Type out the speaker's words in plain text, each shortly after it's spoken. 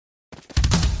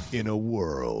in a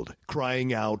world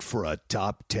crying out for a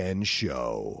top 10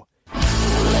 show.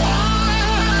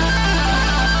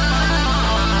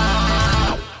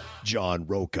 John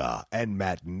Rocha and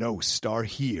Matt Nost are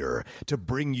here to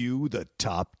bring you the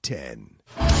top 10.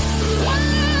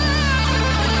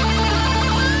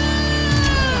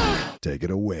 Take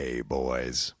it away,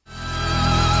 boys.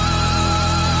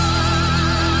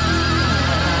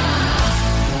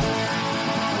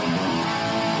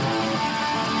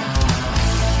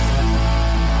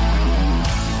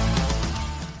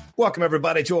 Welcome,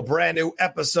 everybody, to a brand new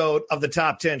episode of the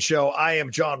Top 10 Show. I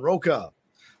am John Rocha.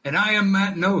 And I am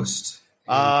Matt Nost.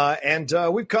 And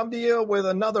we've come to you with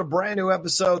another brand new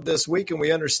episode this week. And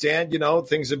we understand,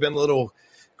 things have been a little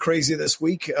crazy this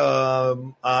week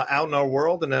out in our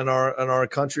world and in our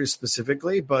country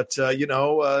specifically. But,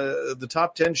 the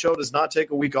Top 10 Show does not take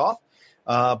a week off.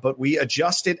 But we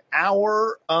adjusted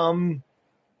our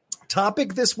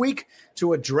topic this week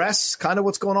to address kind of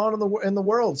what's going on in the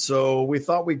world. So we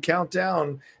thought we'd count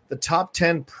down the top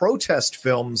 10 protest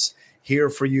films here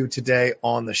for you today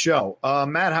on the show.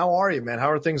 Matt, how are you, man? How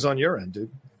are things on your end,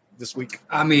 dude, this week?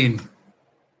 I mean,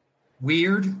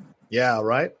 weird. Yeah,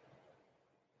 right?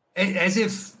 As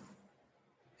if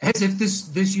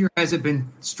this year hasn't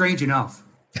been strange enough.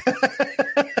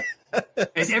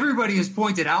 As everybody has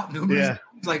pointed out numerous times,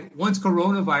 like once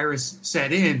coronavirus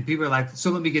set in, people are like, so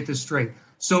let me get this straight.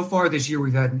 So far this year,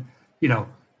 we've had,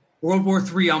 World War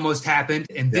III almost happened,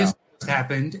 and this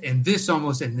happened, and this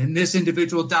almost, and then this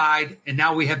individual died, and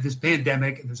now we have this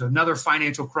pandemic, and there's another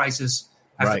financial crisis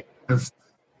after,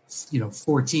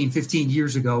 14, 15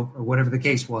 years ago, or whatever the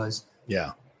case was.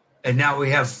 Yeah. And now we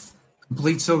have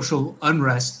complete social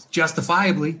unrest,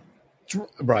 justifiably.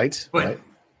 Right. But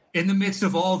in the midst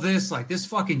of all this, like this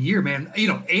fucking year, man,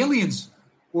 aliens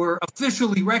were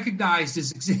officially recognized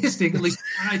as existing, at least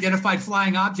unidentified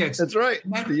flying objects. That's right.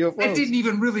 That didn't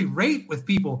even really rate with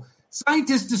people.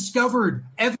 Scientists discovered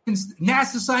evidence,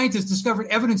 NASA scientists discovered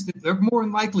evidence that there more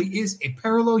than likely is a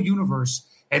parallel universe,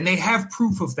 and they have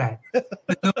proof of that.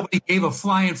 But nobody gave a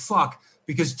flying fuck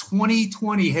because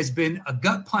 2020 has been a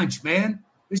gut punch, man.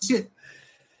 This shit.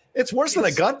 It's worse than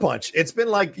a gut punch. It's been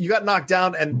like you got knocked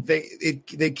down and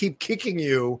they keep kicking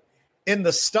you in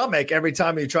the stomach every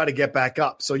time you try to get back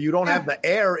up. So you don't have the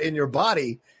air in your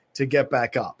body to get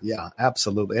back up. Yeah,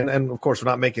 absolutely. And of course, we're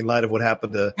not making light of what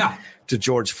happened to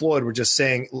George Floyd. We're just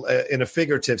saying in a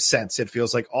figurative sense, it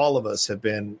feels like all of us have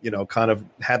been, kind of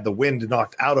had the wind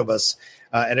knocked out of us.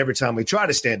 And every time we try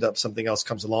to stand up, something else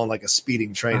comes along like a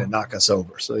speeding train and knock us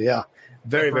over. So, yeah,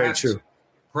 very true.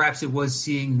 Perhaps it was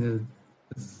seeing the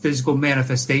physical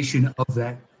manifestation of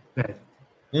that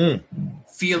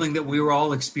feeling that we were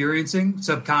all experiencing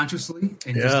subconsciously,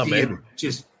 and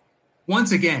just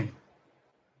once again,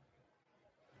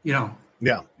 how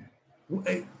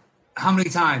many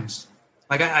times?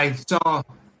 Like I saw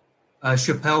a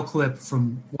Chappelle clip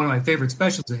from one of my favorite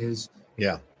specials of his,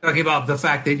 talking about the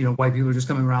fact that white people are just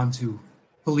coming around to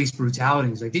police brutality.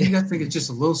 He's like, didn't you guys think it's just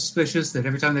a little suspicious that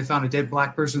every time they found a dead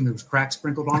black person, there was crack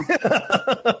sprinkled on them?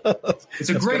 It's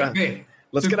a great bit.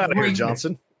 Let's get out of here,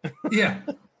 Johnson. Yeah.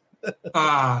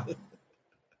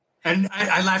 And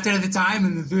I laughed at it at the time,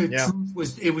 and the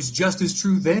truth was just as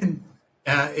true then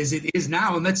as it is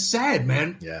now. And that's sad,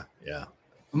 man. Yeah.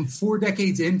 I'm 4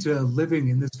 decades into living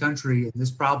in this country, and this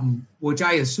problem, which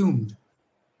I assumed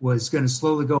was going to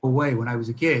slowly go away when I was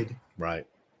a kid,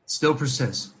 still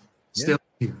persists. Still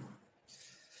here.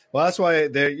 Well, that's why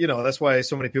that's why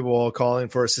so many people are calling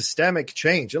for a systemic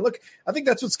change. And look, I think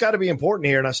that's what's got to be important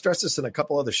here. And I stressed this in a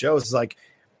couple other shows. Is like,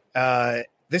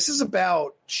 this is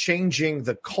about changing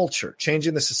the culture,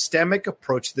 changing the systemic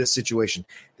approach to this situation.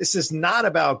 This is not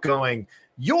about going,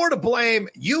 you're to blame,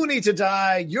 you need to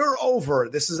die, you're over.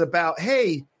 This is about,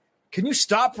 hey, can you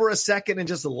stop for a second and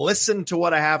just listen to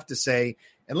what I have to say?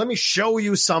 And let me show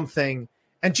you something.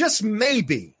 And just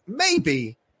maybe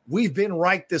we've been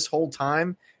right this whole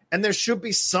time, and there should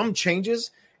be some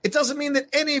changes. It doesn't mean that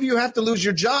any of you have to lose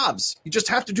your jobs. You just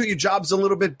have to do your jobs a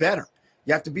little bit better.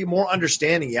 You have to be more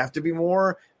understanding. You have to be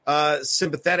more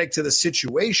sympathetic to the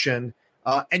situation,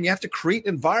 and you have to create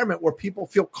an environment where people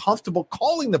feel comfortable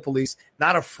calling the police,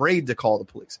 not afraid to call the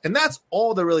police. And that's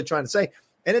all they're really trying to say.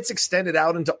 And it's extended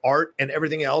out into art and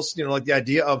everything else. Like the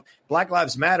idea of Black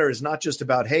Lives Matter is not just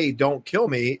about, hey, don't kill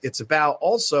me. It's about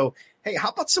also, hey, how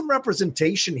about some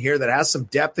representation here that has some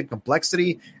depth and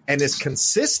complexity and is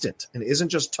consistent and isn't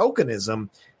just tokenism?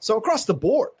 So across the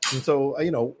board. And so,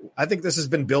 I think this has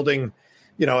been building,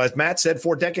 as Matt said,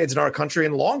 4 decades in our country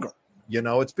and longer.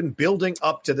 It's been building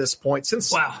up to this point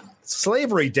since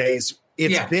slavery days.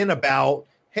 It's been about,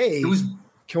 hey,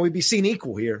 can we be seen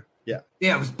equal here? Yeah.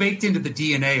 Yeah, it was baked into the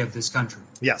DNA of this country.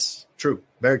 Yes. True.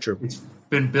 Very true. It's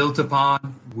been built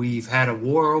upon. We've had a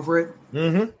war over it.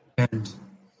 Mm-hmm. And,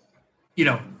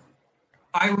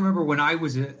 I remember when I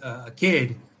was a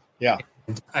kid, Yeah.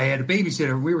 and I had a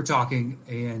babysitter. We were talking,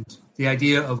 and the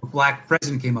idea of a black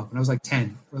president came up, and I was like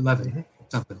 10 or 11,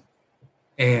 something.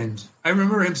 And I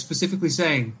remember him specifically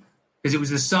saying, because it was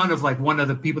the son of like one of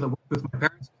the people that worked with my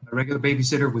parents. My regular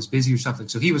babysitter was busy or something,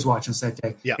 so he was watching us that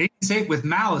day. Yeah. He didn't say it with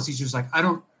malice. He's just like, I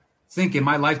don't think in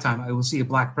my lifetime I will see a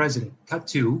black president. Cut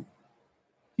to,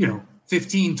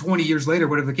 15, 20 years later,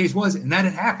 whatever the case was, and that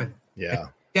had happened. Yeah. And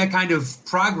that kind of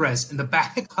progress and the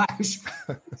backlash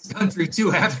in this country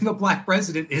to having a black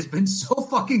president has been so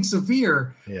fucking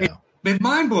severe. Yeah. It's been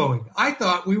mind-blowing. I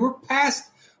thought we were past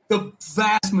the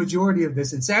vast majority of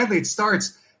this, and sadly it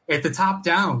starts at the top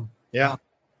down. Yeah.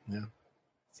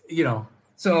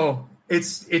 So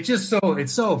it's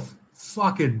so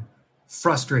fucking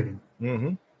frustrating.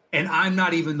 Mm-hmm. And I'm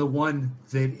not even the one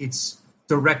that it's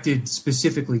directed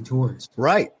specifically towards.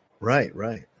 Right.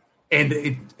 And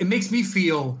it makes me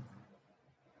feel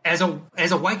as a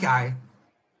white guy,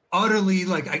 utterly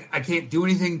like I can't do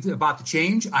anything about the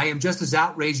change. I am just as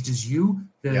outraged as you.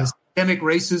 The systemic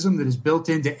racism that is built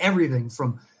into everything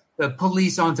from the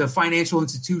police onto financial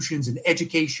institutions and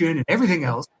education and everything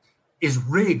else is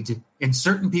rigged in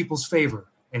certain people's favor.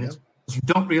 And it's, you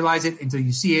don't realize it until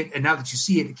you see it. And now that you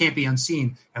see it, it can't be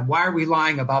unseen. And why are we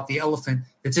lying about the elephant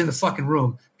that's in the fucking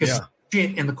room? Because there's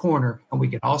shit in the corner and we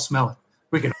can all smell it.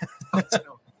 We can all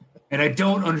smell it. And I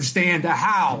don't understand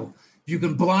how you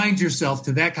can blind yourself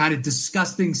to that kind of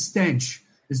disgusting stench.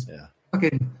 This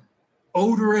fucking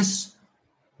odorous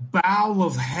bowel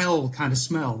of hell kind of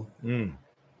smell. Mm.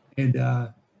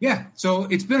 And so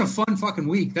it's been a fun fucking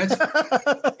week. That's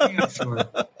damn sure.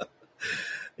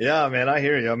 Yeah, man, I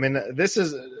hear you. I mean, this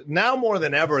is now more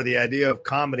than ever, the idea of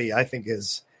comedy, I think,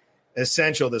 is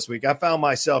essential this week. I found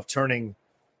myself turning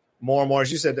more and more,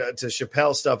 as you said, to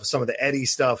Chappelle stuff, some of the Eddie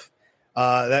stuff.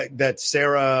 That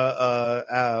Sarah,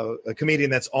 a comedian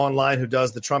that's online who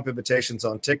does the Trump invitations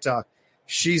on TikTok,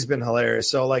 she's been hilarious.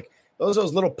 So like those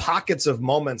little pockets of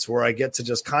moments where I get to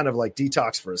just kind of like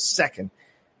detox for a second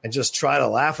and just try to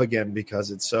laugh again because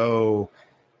it's so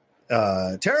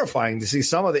terrifying to see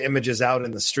some of the images out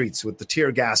in the streets with the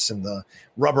tear gas and the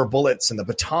rubber bullets and the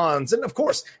batons. And of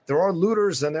course, there are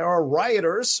looters and there are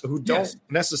rioters who don't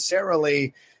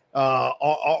necessarily who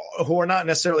are not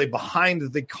necessarily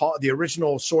behind the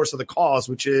original source of the cause,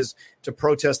 which is to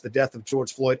protest the death of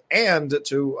George Floyd and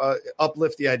to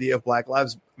uplift the idea of Black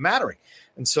Lives Mattering.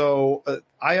 And so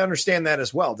I understand that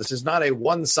as well. This is not a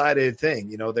one-sided thing.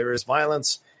 You know, there is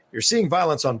violence. You're seeing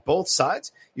violence on both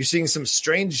sides. You're seeing some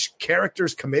strange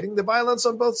characters committing the violence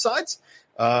on both sides.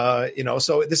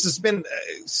 So this has been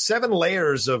 7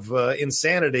 layers of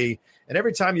insanity. And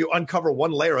every time you uncover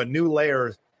one layer, a new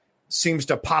layer seems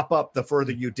to pop up the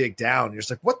further you dig down. You're just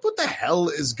like, what the hell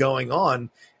is going on?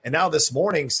 And now this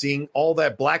morning, seeing all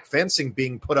that black fencing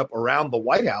being put up around the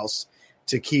White House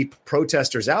to keep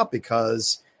protesters out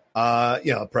because,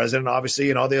 the president, obviously,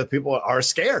 and all the other people are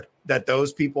scared that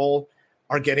those people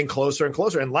are getting closer and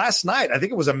closer. And last night, I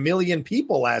think it was 1 million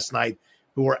people last night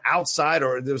who were outside,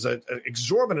 or there was an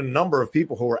exorbitant number of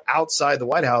people who were outside the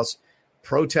White House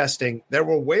protesting. There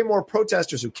were way more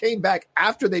protesters who came back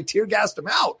after they tear gassed them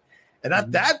out.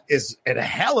 And that is a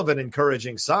hell of an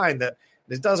encouraging sign that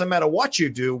it doesn't matter what you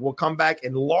do, we'll come back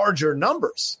in larger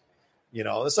numbers. You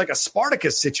know, it's like a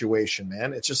Spartacus situation,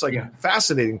 man. It's just like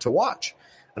fascinating to watch.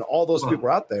 And all those people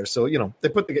are out there. So,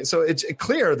 they so it's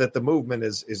clear that the movement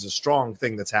is a strong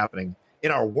thing that's happening in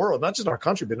our world, not just in our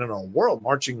country, but in our world,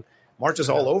 marches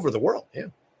all over the world. Yeah.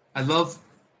 I love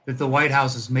that the White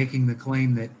House is making the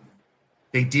claim that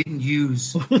they didn't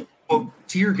use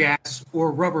tear gas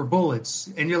or rubber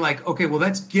bullets. And you're like, okay, well,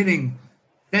 that's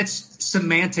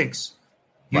semantics.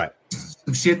 Right.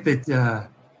 Some shit that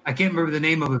I can't remember the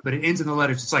name of it, but it ends in the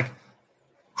letters. It's like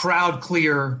crowd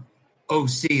clear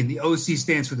OC, and the OC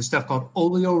stands for the stuff called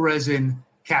oleoresin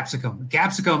capsicum.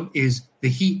 Capsicum is the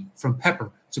heat from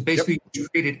pepper. So basically, you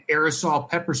created aerosol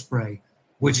pepper spray,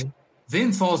 which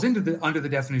then falls under the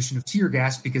definition of tear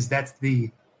gas because that's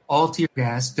all tear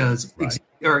gas does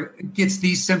or gets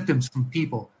these symptoms from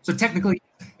people. So technically,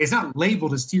 it's not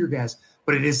labeled as tear gas,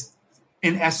 but it is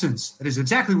in essence, it is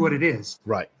exactly what it is.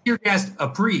 Right. Tear gassed a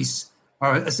priest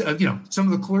or some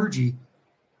of the clergy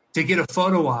to get a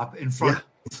photo op in front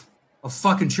of a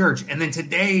fucking church. And then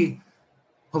today,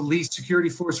 police security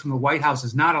force from the White House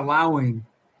is not allowing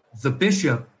the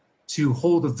bishop to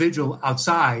hold a vigil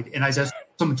outside. And as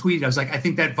someone tweeted, I was like, I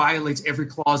think that violates every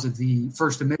clause of the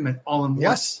First Amendment all in one.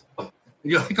 Yes.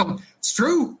 You're like, it's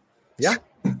true. Yeah.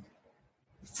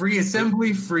 free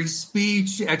assembly, free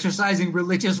speech, exercising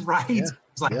religious rights. Yeah.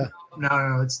 It's like,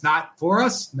 no, it's not for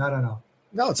us. No.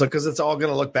 No, it's because it's all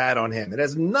going to look bad on him. It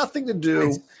has nothing to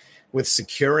do with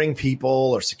securing people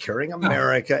or securing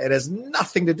America. No. It has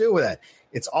nothing to do with that.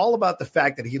 It's all about the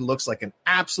fact that he looks like an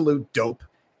absolute dope,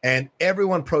 and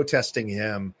everyone protesting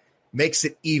him makes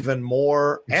it even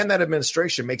more, and that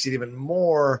administration makes it even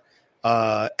more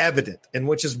evident, and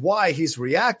which is why he's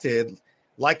reacted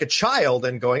like a child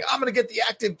and going, I'm going to get the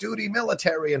active duty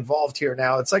military involved here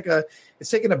now. It's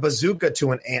taking a bazooka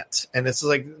to an ant. And it's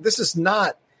like, this is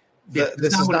not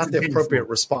the appropriate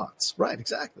response. Right.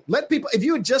 Exactly. If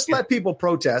you had just let people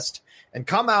protest and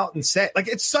come out and say, like,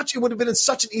 it would have been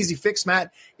such an easy fix,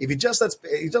 Matt. If you just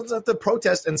let the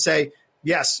protest and say,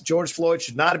 yes, George Floyd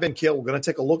should not have been killed. We're going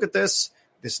to take a look at this.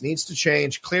 This needs to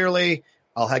change. Clearly,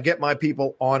 I'll get my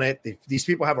people on it. If these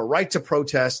people have a right to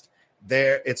protest,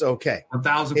 it's okay.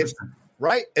 1,000%.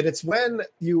 Right. And it's when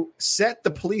you set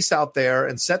the police out there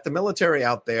and set the military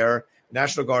out there,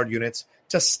 National Guard units,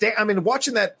 to stand. I mean,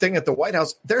 watching that thing at the White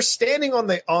House, they're standing on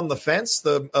the fence,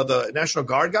 the National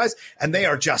Guard guys, and they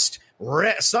are just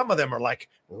some of them are like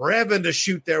revving to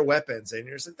shoot their weapons. And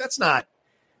you're like, that's not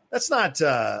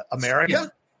America. Yeah.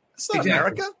 That's not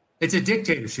America. It's a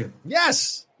dictatorship.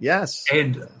 Yes.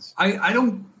 And I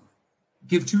don't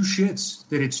give two shits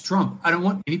that it's Trump. I don't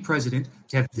want any president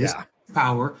to have this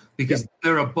power because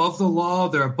they're above the law.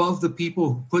 They're above the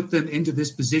people who put them into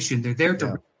this position. They're there to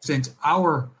represent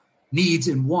our needs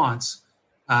and wants,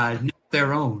 not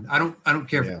their own. I don't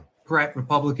care if Democrat,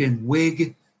 Republican,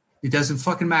 Whig. It doesn't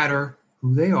fucking matter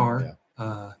who they are.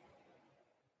 I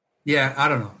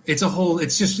don't know.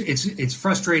 It's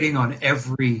frustrating on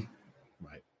every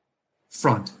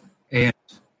front. And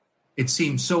it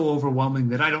seems so overwhelming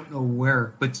that I don't know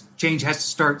where, but change has to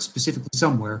start specifically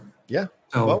somewhere. Yeah.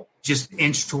 So just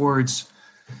inch towards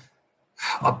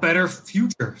a better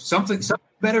future, something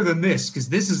better than this, because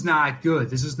this is not good.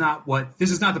 This is not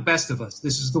the best of us.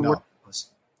 This is the worst of us.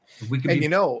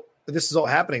 This is all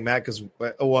happening, Matt, because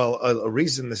a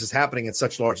reason this is happening in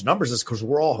such large numbers is because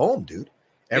we're all home, dude.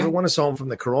 Everyone is home from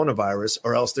the coronavirus,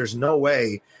 or else there's no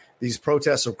way these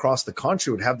protests across the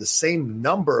country would have the same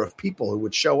number of people who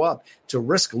would show up to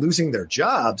risk losing their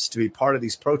jobs to be part of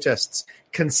these protests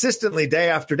consistently day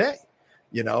after day.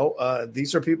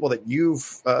 These are people that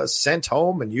you've sent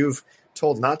home and you've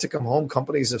told not to come home.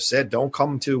 Companies have said don't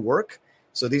come to work.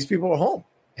 So these people are home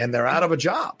and they're out of a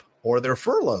job or they're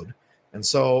furloughed. And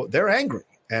so they're angry.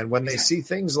 And when they see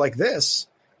things like this,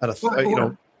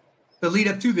 the lead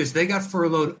up to this, they got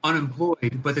furloughed,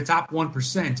 unemployed, but the top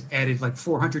 1% added like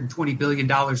 $420 billion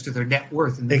to their net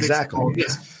worth. And exactly.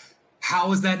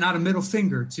 How is that not a middle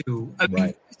finger to? I mean,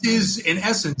 it is in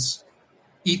essence,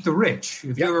 eat the rich.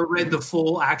 If you ever read the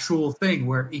full actual thing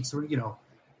where it eats,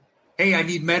 hey, I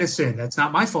need medicine. That's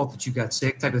not my fault that you got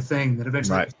sick, type of thing. That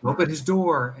eventually open his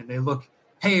door and they look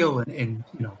pale and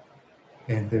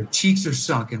their cheeks are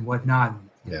sunk and whatnot.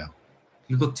 Yeah.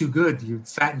 You look too good. You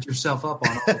fattened yourself up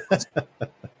on all this.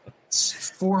 It's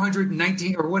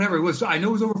 419 or whatever it was. I know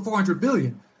it was over 400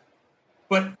 billion,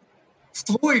 but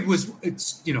Floyd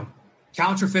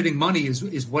counterfeiting money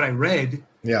is what I read.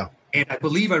 Yeah. And I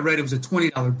believe I read it was a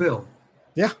 $20 bill.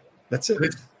 Yeah, that's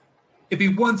it. It'd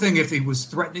be one thing if he was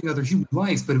threatening other human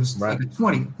lives, but it was like a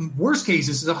 20. Worst case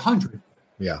is 100.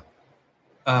 Yeah.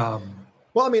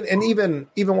 Well, I mean, and even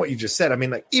what you just said, I mean,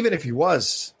 like, even if he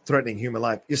was threatening human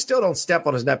life, you still don't step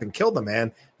on his neck and kill the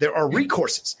man. There are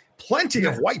recourses. Plenty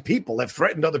of white people have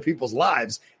threatened other people's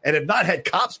lives and have not had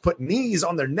cops put knees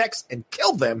on their necks and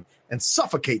kill them and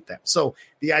suffocate them. So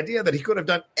the idea that he could have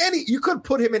done you could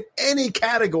put him in any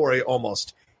category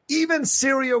almost, even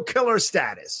serial killer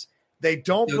status. They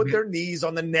don't put their knees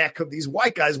on the neck of these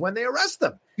white guys when they arrest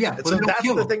them. Yeah. And so that's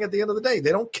the thing at the end of the day.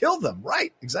 They don't kill them.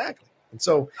 Right. Exactly. And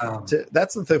so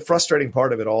that's the frustrating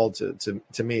part of it all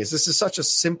to me is this is such a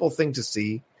simple thing to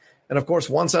see. And of course,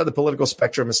 one side of the political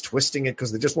spectrum is twisting it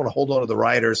because they just want to hold on to the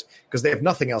rioters because they have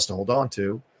nothing else to hold on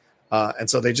to. And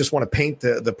so they just want to paint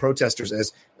the protesters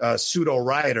as pseudo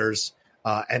rioters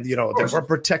and, they're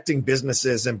protecting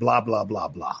businesses and blah, blah, blah,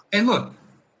 blah. And look,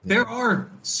 there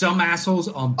are some assholes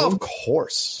on both. Of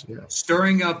course. Yeah.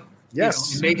 Stirring up, and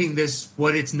making this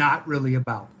what it's not really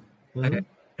about. Mm-hmm.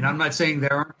 And I'm not saying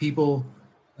there aren't people,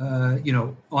 on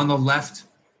the left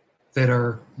that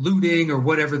are looting or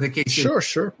whatever the case is.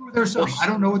 Sure. There's some. I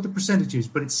don't know what the percentage is,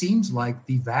 but it seems like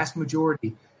the vast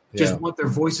majority just want their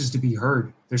voices to be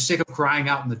heard. They're sick of crying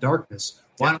out in the darkness.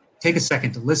 Why don't take a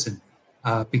second to listen?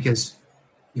 Because,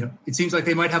 it seems like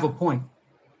they might have a point.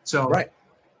 So,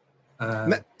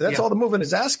 all the movement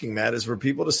is asking, Matt, is for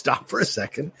people to stop for a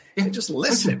second and just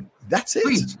listen. That's it.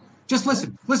 Please. Just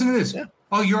listen. Listen to this. Yeah.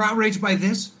 Oh, you're outraged by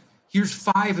this? Here's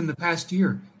 5 in the past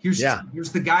year. Here's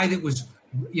the guy that was,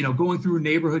 going through a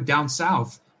neighborhood down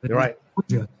south. You're right.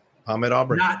 Georgia, Ahmaud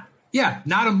Arbery.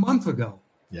 Not a month ago.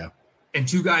 Yeah. And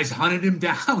 2 guys hunted him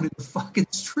down in the fucking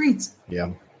streets.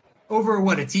 Yeah. Over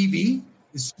what, a TV?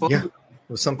 Yeah. It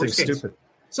was something stupid.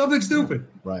 Something stupid.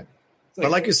 Right.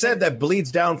 But like you said, that bleeds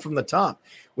down from the top.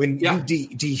 When you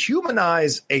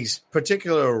dehumanize a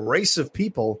particular race of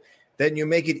people, then you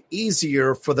make it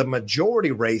easier for the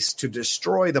majority race to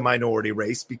destroy the minority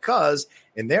race because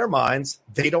in their minds,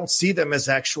 they don't see them as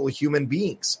actual human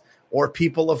beings or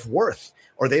people of worth,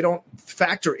 or they don't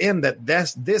factor in that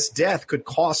this death could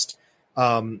cost,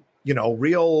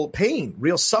 real pain,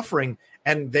 real suffering,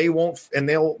 and they won't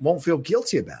feel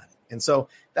guilty about it. And so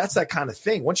that's that kind of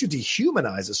thing. Once you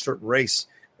dehumanize a certain race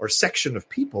or section of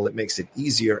people, it makes it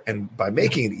easier. And by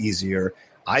making it easier,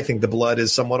 I think the blood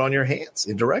is somewhat on your hands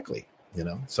indirectly,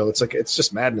 So it's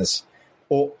just madness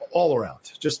all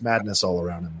around, just madness all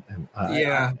around. And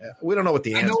we don't know what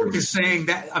the answer is. I know what you're saying.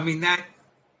 That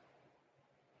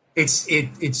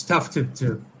it's tough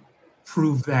to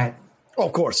prove that. Oh,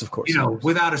 of course.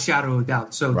 Without a shadow of a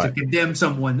doubt. So to condemn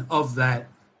someone of that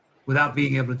without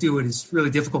being able to do it is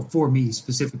really difficult for me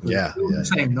specifically. I'm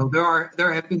saying though,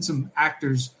 there have been some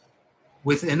actors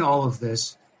within all of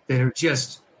this that are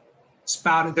just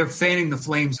they're fanning the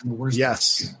flames in the worst.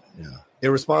 Yes. Yeah.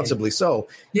 Irresponsibly so,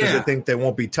 because they think they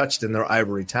won't be touched in their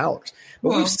ivory towers.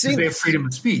 But we've seen they have freedom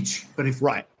of speech. But if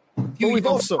you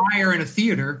fire in a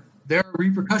theater, there are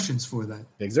repercussions for that.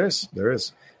 There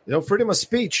is. Freedom of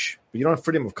speech, but you don't have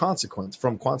freedom of consequence,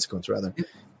 rather.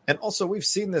 And also, we've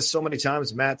seen this so many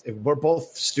times, Matt. If we're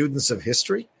both students of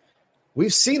history,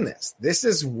 we've seen this. This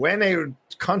is when a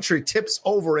country tips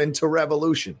over into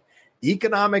revolution.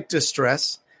 Economic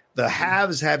distress, the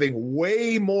haves having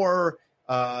way more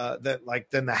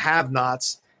than the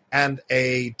have-nots, and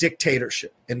a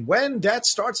dictatorship. And when that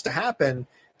starts to happen,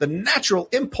 the natural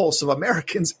impulse of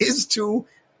Americans is to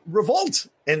revolt.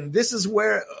 And this is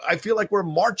where I feel like we're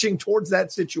marching towards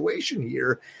that situation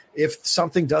here if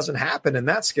something doesn't happen, and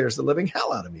that scares the living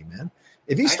hell out of me, man.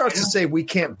 If he starts to say we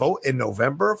can't vote in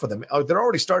November they're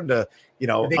already starting to,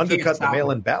 undercut the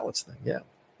mail-in ballots thing. Yeah.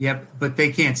 Yep, but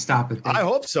they can't stop it. I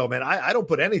hope so, man. I don't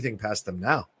put anything past them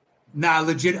now.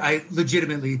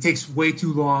 Legitimately, it takes way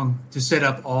too long to set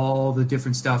up all the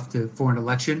different stuff for an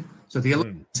election. So the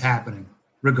election is happening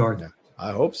regardless. Yeah,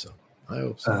 I hope so.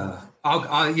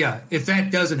 If that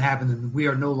doesn't happen, then we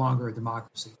are no longer a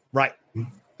democracy. Right.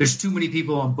 There's too many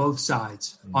people on both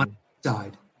sides. On each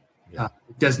side,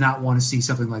 does not want to see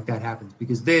something like that happen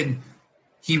because then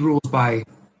he rules by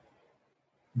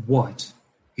what?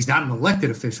 He's not an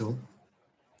elected official.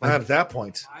 Not at that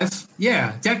point.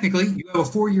 Technically, you have a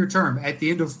 4-year term. At the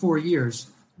end of 4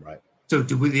 years, right? So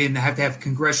do we then have to have a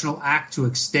congressional act to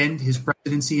extend his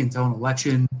presidency until an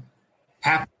election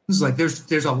happens? Like,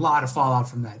 there's a lot of fallout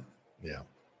from that. Yeah,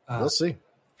 we'll see.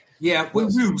 Yeah, we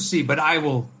will see. But I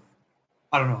don't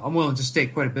know. I'm willing to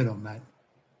stake quite a bit on that.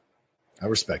 I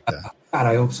respect that. God,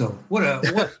 I hope so. What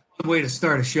a way to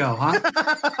start a show, huh?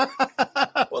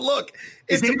 Well, look,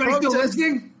 is anybody still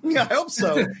listening? Yeah, I hope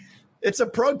so. It's a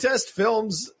protest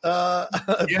films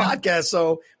podcast,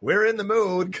 so we're in the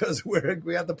mood because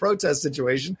we have the protest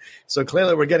situation. So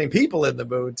clearly, we're getting people in the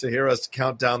mood to hear us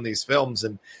count down these films.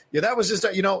 And that was just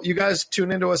you guys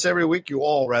tune into us every week. You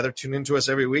all rather tune into us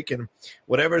every week, and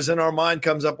whatever's in our mind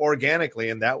comes up organically.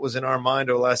 And that was in our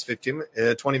mind over the last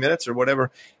 20 minutes or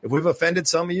whatever. If we've offended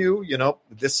some of you,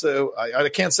 this I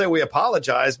can't say we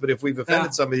apologize, but if we've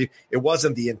offended some of you, it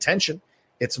wasn't the intention.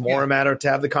 It's more a matter to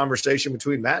have the conversation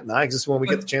between Matt and I, just when we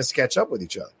get the chance to catch up with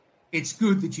each other. It's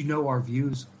good that you know our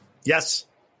views. Yes.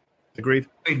 Agreed.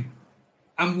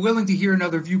 I'm willing to hear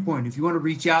another viewpoint. If you want to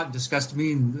reach out and discuss with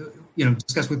me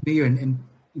and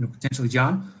potentially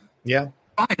John. Yeah.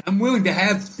 Fine. I'm willing to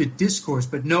have the discourse,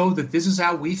 but know that this is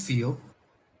how we feel.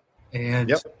 And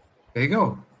there you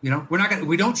go.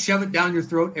 We don't shove it down your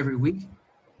throat every week.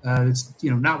 It's,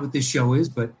 not what this show is,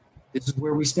 but this is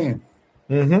where we stand.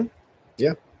 Mm-hmm.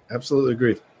 Yeah, absolutely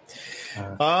agreed.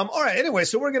 All right. Anyway,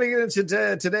 so we're going to get into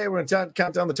today. We're going to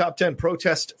count down the top 10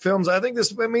 protest films. I think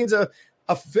this means a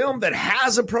film that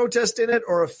has a protest in it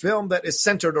or a film that is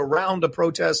centered around a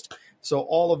protest. So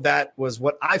all of that was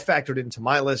what I factored into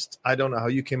my list. I don't know how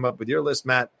you came up with your list,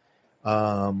 Matt.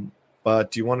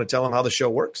 But do you want to tell them how the show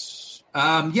works?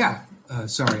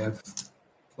 Sorry. I've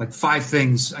like 5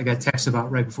 things I got texts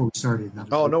about right before we started.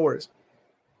 Oh, no worries.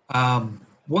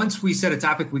 Once we set a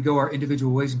topic, we go our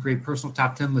individual ways and create personal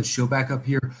top 10 lists. Show back up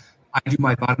here. I do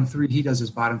my bottom three. He does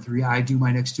his bottom three. I do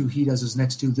my next two. He does his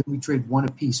next two. Then we trade one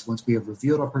apiece. Once we have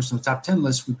revealed our personal top 10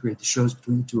 lists, we create the shows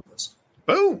between the two of us.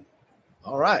 Boom.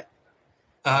 All right.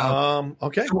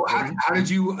 Okay. So how did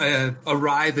you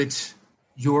arrive at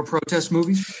your protest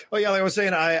movie? Well, yeah, like I was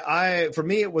saying, I for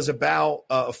me, it was about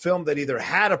a film that either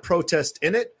had a protest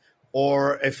in it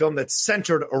or a film that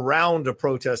centered around a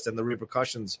protest and the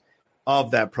repercussions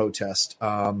of that protest.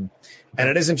 And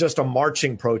it isn't just a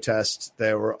marching protest.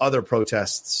 There were other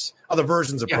protests, other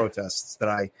versions of protests that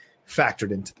I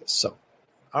factored into this. So,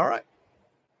 all right.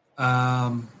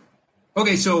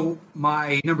 Okay, so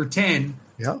my number 10,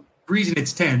 the reason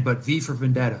it's 10, but V for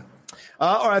Vendetta.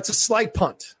 All right, it's a slight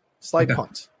punt.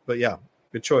 Punt. But yeah,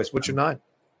 good choice. What's your 9?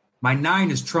 My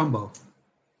 9 is Trumbo.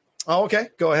 Oh, okay.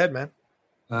 Go ahead, man.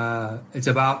 It's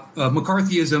about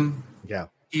McCarthyism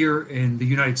here in the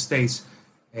United States.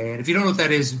 And if you don't know what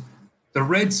that is, the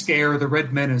Red Scare, the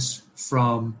Red Menace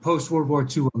from post-World War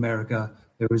II America,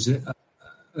 there was a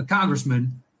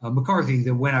congressman, McCarthy,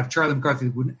 that went after Charlie McCarthy,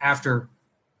 that went after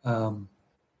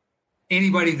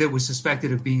anybody that was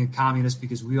suspected of being a communist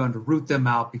because we wanted to root them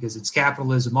out because it's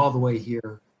capitalism all the way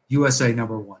here, USA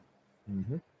number one.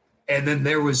 Mm-hmm. And then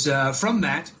there was, from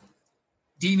that,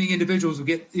 deeming individuals would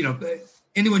get,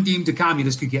 anyone deemed a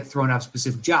communist could get thrown out of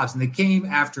specific jobs. And they came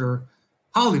after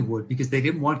Hollywood because they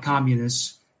didn't want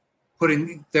communists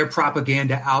putting their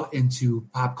propaganda out into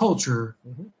pop culture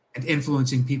and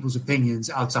influencing people's opinions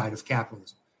outside of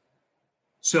capitalism.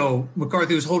 So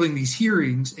McCarthy was holding these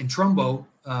hearings, and Trumbo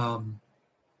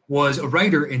was a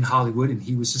writer in Hollywood, and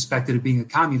he was suspected of being a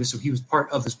communist, so he was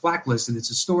part of this blacklist. And it's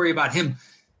a story about him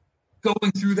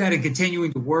going through that and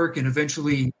continuing to work, and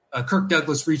eventually Kirk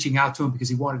Douglas reaching out to him because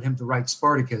he wanted him to write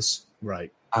Spartacus.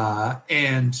 Right.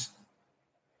 And,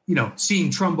 seeing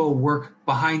Trumbo work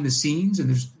behind the scenes, and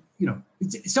there's,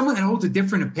 it's someone that holds a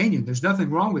different opinion. There's nothing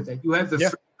wrong with that. You have the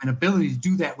freedom and ability to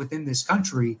do that within this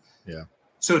country. Yeah.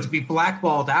 So to be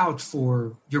blackballed out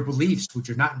for your beliefs, which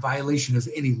are not in violation of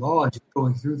any law, just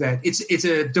going through that, it's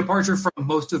a departure from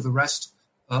most of the rest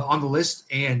on the list.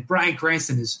 And Bryan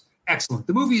Cranston is excellent.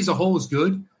 The movie as a whole is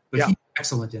good, but he's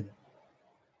excellent in it.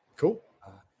 Cool.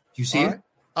 Do you see it?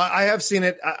 I have seen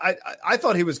it. I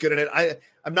thought he was good in it.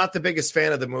 I'm not the biggest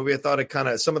fan of the movie. I thought it kind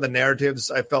of, some of the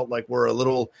narratives I felt like were a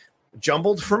little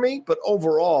jumbled for me, but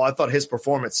overall I thought his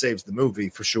performance saves the movie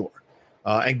for sure.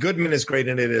 And Goodman is great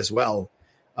in it as well.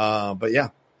 But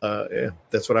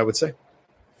that's what I would say.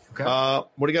 Okay.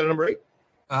 What do you got at number 8?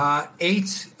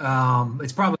 8.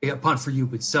 It's probably a punt for you,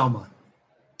 but Selma.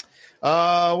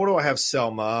 What do I have?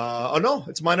 Selma. Oh no,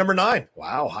 it's my number 9.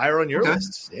 Wow. Higher on your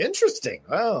list. Interesting.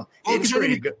 Wow.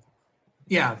 Intrigue.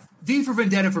 Yeah. V for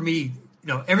Vendetta for me,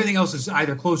 everything else is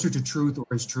either closer to truth or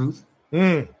is truth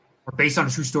or based on a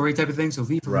true story type of thing. So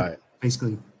V for Vendetta,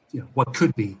 basically, what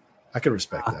could be. I can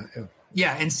respect that. Yeah.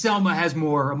 Yeah, and Selma has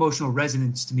more emotional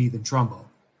resonance to me than Trumbo,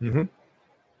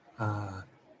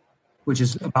 which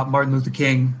is about Martin Luther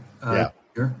King.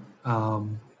 Here.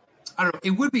 I don't know.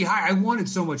 It would be high. I wanted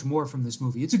so much more from this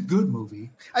movie. It's a good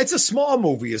movie. It's a small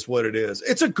movie is what it is.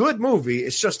 It's a good movie.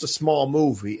 It's just a small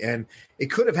movie, and it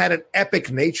could have had an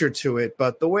epic nature to it.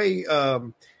 But the way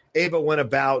Ava went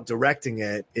about directing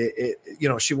it,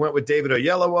 she went with David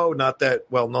Oyelowo, not that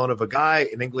well known of a guy,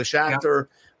 an English actor.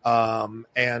 Yeah.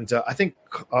 And I think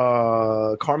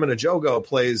Carmen Ejogo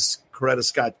plays Coretta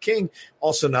Scott King,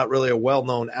 also not really a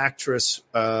well-known actress,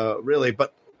 really,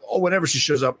 but whenever she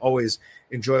shows up, always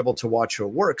enjoyable to watch her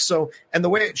work. So, and the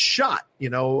way it's shot,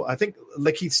 I think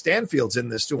Lakeith Stanfield's in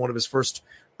this too, one of his first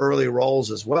early roles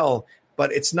as well,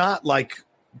 but it's not like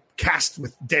cast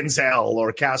with Denzel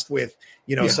or cast with,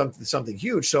 something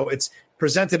huge. So it's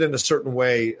presented in a certain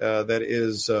way that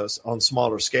is on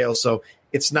smaller scale. So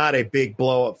it's not a big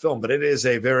blow-up film, but it is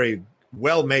a very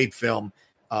well-made film.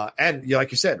 And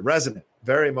like you said, resonant,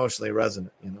 very emotionally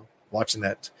resonant, watching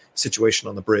that situation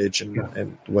on the bridge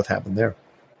and what happened there.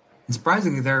 And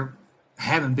surprisingly, there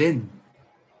haven't been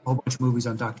a whole bunch of movies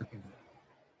on Dr. King.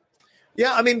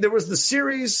 Yeah, I mean, there was the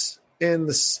series in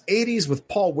the 80s with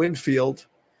Paul Winfield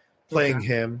playing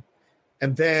him.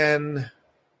 And then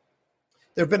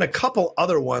there have been a couple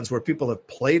other ones where people have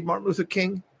played Martin Luther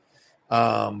King.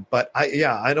 But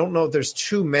I don't know if there's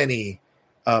too many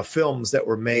films that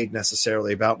were made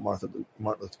necessarily about Martin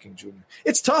Luther King Jr.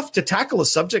 It's tough to tackle a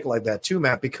subject like that too,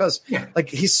 Matt, because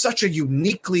he's such a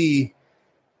uniquely,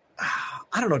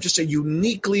 just a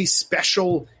uniquely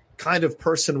special kind of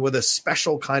person with a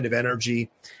special kind of energy.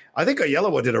 I think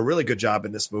Oyelowo did a really good job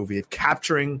in this movie of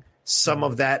capturing some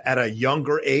of that at a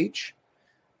younger age.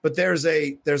 But there's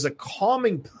a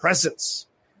calming presence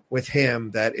with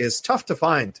him that is tough to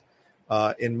find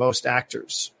in most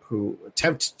actors who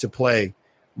attempt to play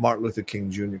Martin Luther King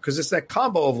Jr. because it's that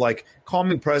combo of like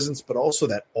calming presence, but also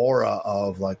that aura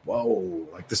of like, whoa,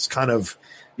 like this kind of,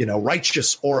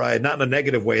 righteous aura, not in a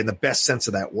negative way, in the best sense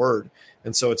of that word.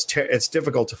 And so it's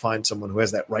difficult to find someone who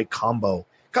has that right combo.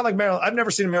 Kind of like Marilyn. I've never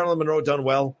seen Marilyn Monroe done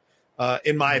well,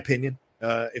 in my opinion.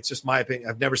 It's just my opinion.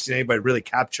 I've never seen anybody really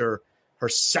capture her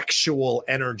sexual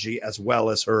energy as well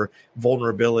as her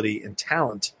vulnerability and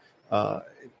talent,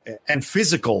 and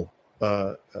physical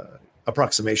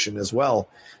approximation as well.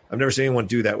 I've never seen anyone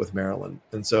do that with Marilyn.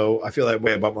 And so I feel that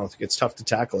way about Martha. It's tough to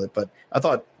tackle it, but I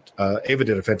thought Ava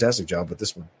did a fantastic job with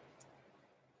this one.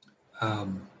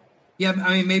 Yeah,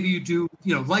 I mean, maybe you do,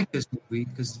 like this movie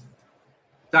because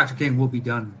Dr. King will be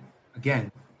done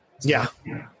again. Yeah.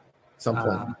 Some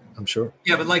point, I'm sure.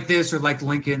 Yeah, but like this or like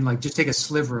Lincoln, like just take a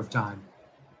sliver of time.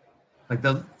 Like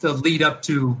the lead up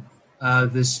to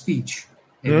the speech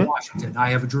in Washington, I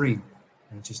Have a Dream.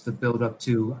 And just the build up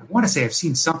to, I want to say I've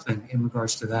seen something in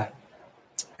regards to that.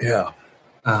 Yeah.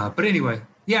 But anyway,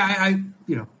 yeah,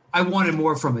 I wanted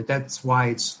more from it. That's why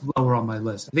it's lower on my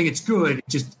list. I think it's good. It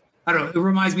just, I don't know. It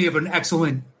reminds me of an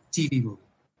excellent TV movie.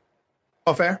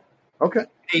 Oh, fair. Okay.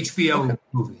 HBO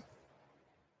movie.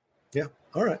 Yeah.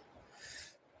 All right.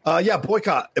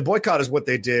 Boycott. A Boycott is what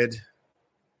they did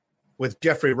with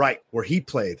Jeffrey Wright, where he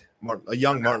played a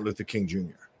young Martin Luther King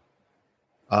Jr.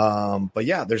 But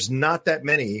yeah, there's not that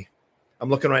many. I'm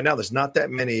looking right now. There's not that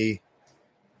many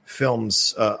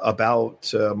films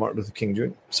about Martin Luther King Jr.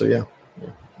 So yeah,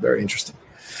 very interesting.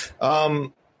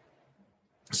 So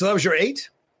that was your 8?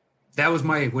 That was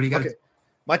my 8. What do you got? Okay.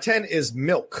 My 10 is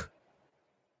Milk.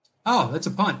 Oh, that's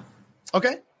a punt.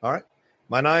 Okay. All right.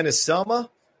 My 9 is Selma.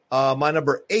 My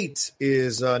number 8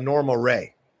 is Norma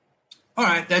Ray. All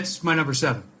right. That's my number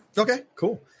 7. Okay,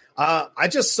 cool. I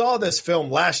just saw this film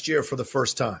last year for the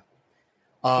first time.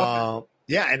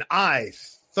 Yeah, and I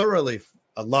thoroughly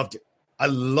loved it. I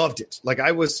loved it. Like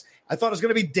I thought it was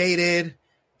going to be dated.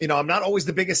 I'm not always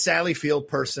the biggest Sally Field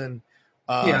person.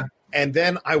 And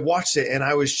then I watched it and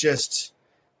I was just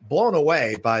blown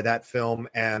away by that film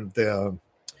and the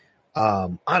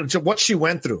what she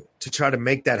went through to try to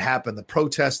make that happen, the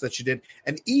protest that she did,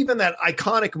 and even that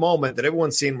iconic moment that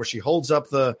everyone's seen where she holds up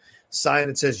the sign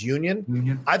that says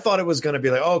Union. I thought it was going to be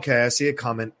like, okay, I see it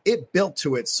coming. It built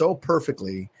to it so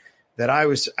perfectly that I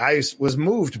was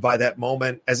moved by that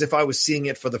moment as if I was seeing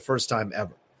it for the first time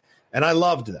ever. And I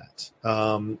loved that.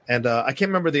 And I can't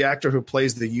remember the actor who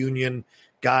plays the Union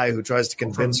guy who tries to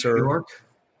convince her. York?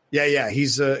 Yeah.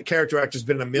 He's a character actor, has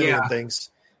been in a million things.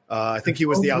 I think he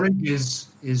was Beau Bridges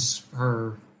is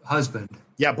her husband.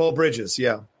 Yeah, Beau Bridges.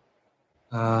 Yeah.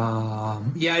 I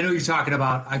know what you're talking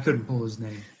about. I couldn't pull his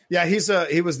name. Yeah,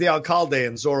 he was the alcalde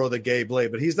in Zorro the Gay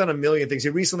Blade, but he's done a million things. He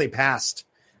recently passed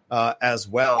as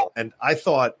well, and I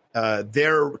thought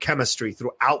their chemistry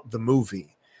throughout the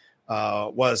movie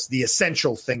was the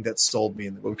essential thing that sold me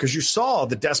in the movie, because you saw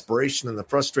the desperation and the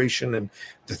frustration and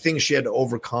the things she had to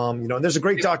overcome. And there's a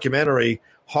great documentary,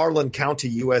 Harlan County,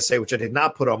 USA, which I did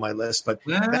not put on my list, but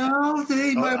they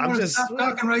might want to stop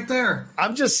talking right there.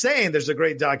 I'm just saying there's a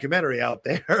great documentary out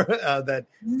there that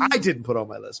I didn't put on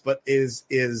my list, but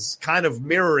is kind of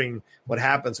mirroring what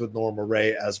happens with Norma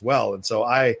Ray as well. And so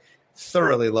I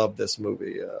thoroughly loved this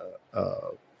movie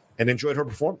and enjoyed her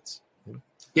performance.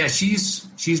 Yeah, she's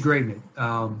great in it.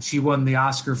 She won the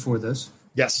Oscar for this.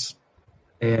 Yes.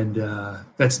 And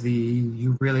that's the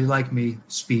 "You Really Like Me"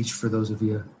 speech for those of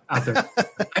you out there.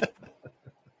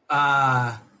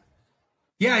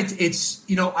 It's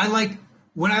I like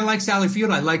when I like Sally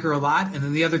Field, I like her a lot, and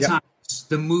then the other times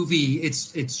the movie,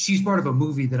 it's she's part of a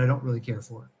movie that I don't really care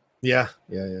for. Yeah.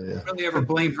 I don't really ever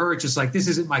blame her. It's just like, this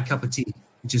isn't my cup of tea.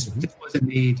 It just it wasn't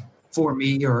made for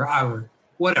me or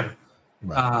whatever.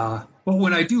 Right. But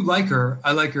when I do like her,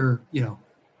 I like her,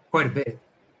 quite a bit.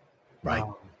 Right.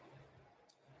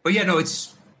 But yeah, no,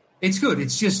 it's good.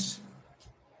 It's just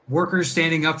workers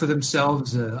standing up for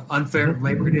themselves, unfair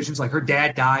labor conditions. Like her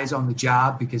dad dies on the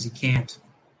job because he can't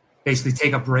basically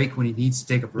take a break when he needs to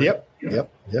take a break.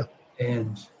 Yep.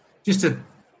 And just to,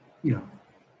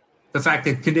 the fact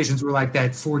that conditions were like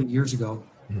that 40 years ago,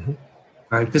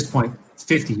 right? At this point,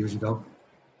 50 years ago,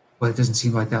 but it doesn't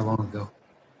seem like that long ago.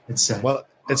 It's sad. Well,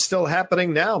 it's still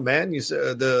happening now, man. You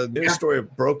said the news story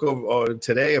broke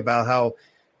today about how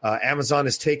Amazon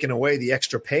has taken away the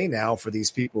extra pay now for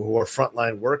these people who are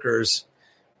frontline workers.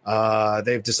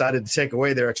 They've decided to take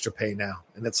away their extra pay now,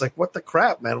 and it's like, what the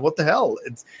crap, man? What the hell?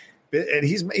 And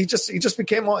he's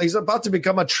about to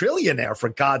become a trillionaire, for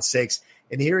God's sakes,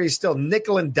 and here he's still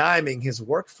nickel and diming his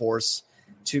workforce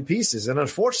to pieces. And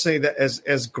unfortunately, that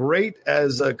as great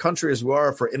as a country as we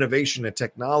are for innovation and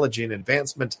technology and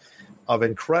advancement, of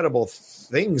incredible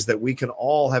things that we can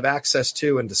all have access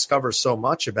to and discover so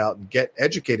much about and get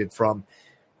educated from.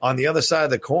 On the other side of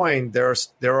the coin, there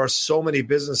are so many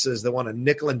businesses that want to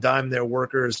nickel and dime their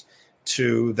workers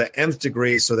to the nth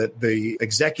degree so that the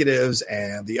executives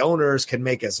and the owners can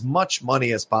make as much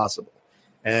money as possible.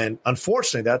 And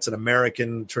unfortunately, that's an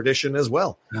American tradition as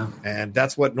well. Yeah. And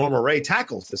that's what Norma Rae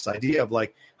tackles, this idea of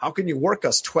like, how can you work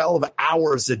us 12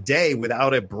 hours a day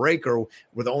without a break or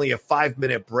with only a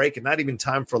 5-minute break and not even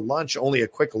time for lunch, only a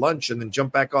quick lunch and then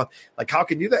jump back on? Like, how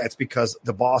can you do that? It's because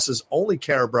the bosses only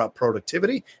care about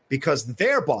productivity because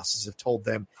their bosses have told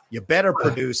them, you better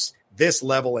produce this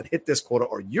level and hit this quota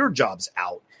or your job's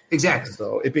out. Exactly.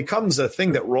 So it becomes a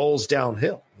thing that rolls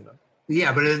downhill, you know?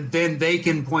 Yeah, but then they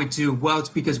can point to, well, it's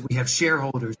because we have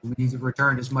shareholders. We need to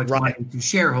return as much money to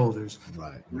shareholders.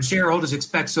 Right. The shareholders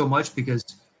expect so much because,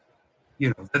 you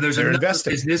know, there's another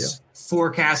business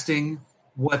forecasting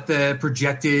what the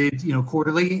projected, you know,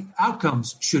 quarterly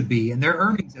outcomes should be and their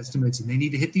earnings estimates, and they need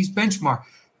to hit these benchmarks.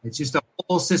 It's just a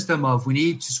whole system of we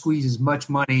need to squeeze as much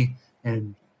money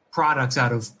and products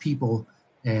out of people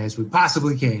as we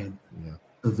possibly can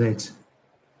so that,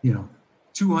 you know,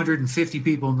 250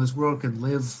 people in this world can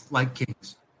live like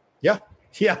kings. Yeah,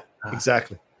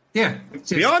 exactly. Yeah.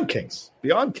 Beyond kings.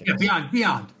 Yeah,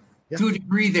 beyond. Yeah. To a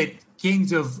degree that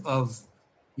kings of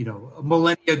you know, a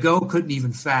millennia ago couldn't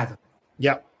even fathom.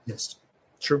 Yeah. Just.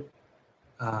 True.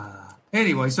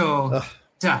 Anyway, so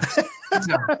time.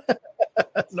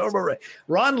 Norma Rae.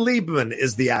 Ron Liebman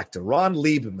is the actor. Ron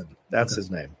Liebman. That's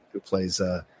his name, who plays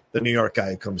the New York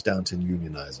guy who comes down to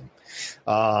unionize him.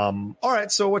 All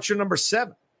right. So what's your number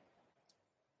 7?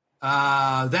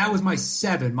 That was my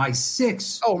 7. My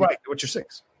 6. Oh, right. What's your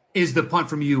 6? Is The Punt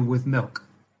From You with Milk.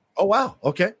 Oh, wow.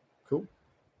 Okay. Cool.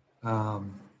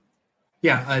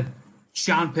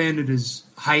 Sean Penn at his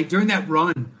height during that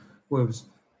run was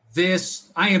this.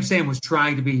 I Am Sam was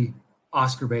trying to be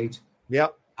Oscar bait. Yeah.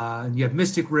 And you have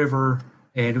Mystic River,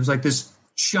 and it was like this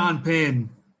Sean Penn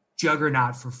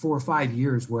juggernaut for 4 or 5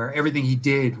 years where everything he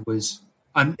did was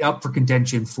up for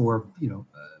contention for, you know,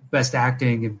 best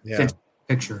acting and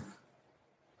picture.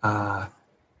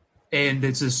 And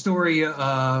it's a story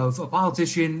of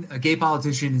a gay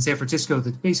politician in San Francisco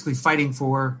that's basically fighting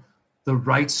for the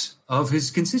rights of his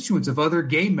constituents, of other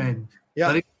gay men,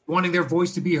 wanting their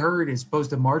voice to be heard as opposed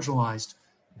to marginalized.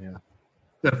 Yeah.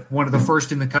 One of the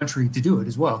first in the country to do it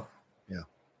as well. Yeah.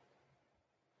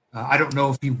 I don't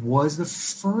know if he was the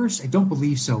first. I don't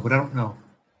believe so, but I don't know.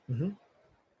 Mm-hmm.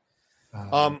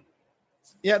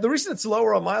 The reason it's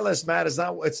lower on my list, Matt, is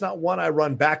it's not one I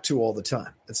run back to all the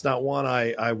time. It's not one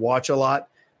I watch a lot,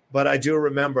 but I do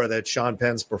remember that Sean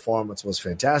Penn's performance was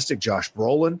fantastic. Josh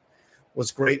Brolin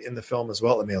was great in the film as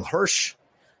well. Emile Hirsch,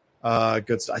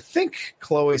 good stuff. I think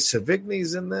Chloe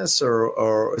Sevigny's in this,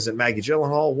 or is it Maggie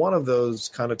Gyllenhaal? One of those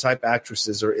kind of type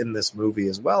actresses are in this movie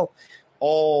as well,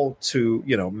 all to,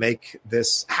 you know, make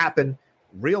this happen.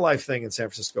 Real life thing in San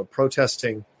Francisco,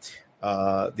 protesting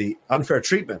the unfair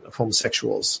treatment of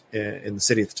homosexuals in the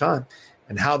city at the time,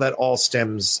 and how that all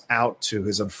stems out to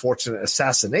his unfortunate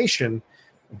assassination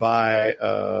by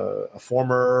a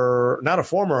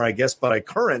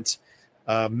current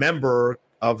member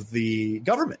of the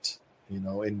government, you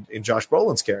know, in Josh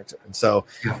Brolin's character. And so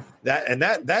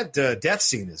that death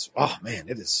scene is, oh man,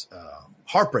 it is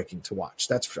heartbreaking to watch.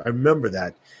 I remember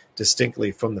that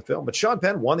distinctly from the film. But Sean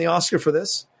Penn won the Oscar for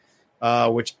this,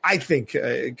 which I think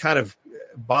kind of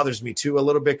bothers me too a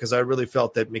little bit, because I really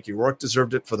felt that Mickey Rourke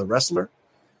deserved it for The Wrestler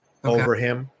over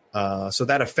him. So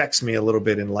that affects me a little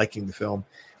bit in liking the film.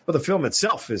 But the film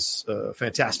itself is a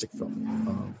fantastic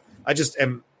film.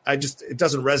 It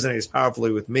doesn't resonate as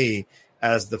powerfully with me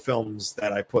as the films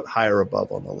that I put higher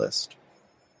above on the list.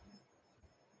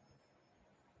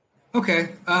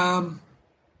 Okay. I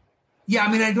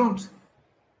don't,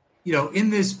 you know,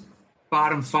 in this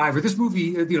bottom 5 or this movie,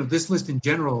 you know, this list in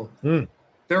general,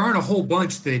 there aren't a whole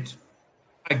bunch that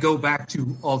I go back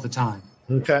to all the time.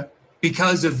 Okay.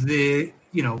 Because of the,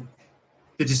 you know,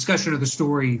 the discussion of the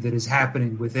story that is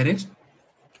happening within it.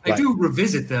 I do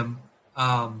revisit them.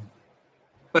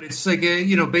 But it's like,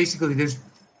 you know, basically there's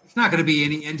not going to be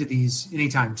any end to these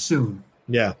anytime soon.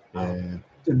 Yeah. And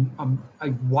I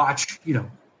watch, you know,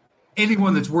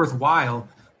 anyone that's worthwhile,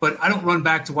 but I don't run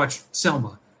back to watch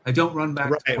Selma. I don't run back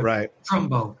to watch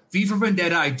Trumbo. V for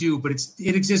Vendetta I do, but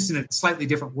it exists in a slightly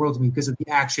different world to me because of the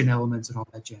action elements and all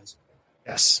that jazz.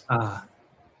 Yes.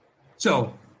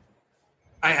 So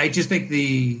I just think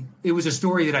it was a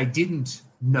story that I didn't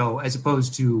know, as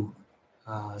opposed to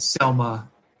Selma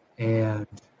and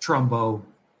Trumbo.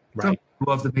 Right.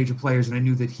 of the major players, and I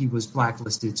knew that he was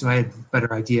blacklisted, so I had a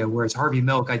better idea. Whereas Harvey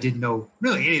Milk, I didn't know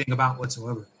really anything about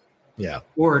whatsoever. Yeah.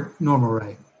 Or Norma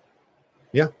Ray.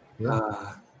 Yeah.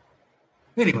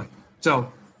 Anyway,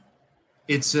 so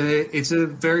it's a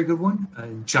very good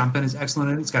one. Sean Penn is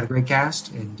excellent in it. It's got a great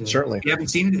cast, and certainly, if you haven't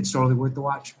seen it, it's totally worth the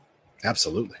watch.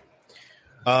 Absolutely.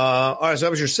 All right, so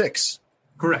that was your 6.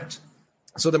 Correct.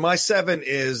 So then my 7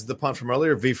 is the punt from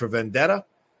earlier, V for Vendetta.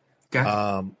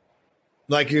 Okay.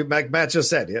 Like Matt just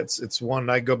said, it's one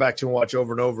I go back to and watch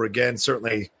over and over again.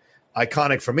 Certainly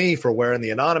iconic for me for wearing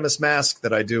the anonymous mask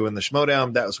that I do in the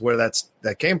Schmodown. That was where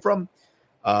that came from.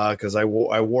 Because I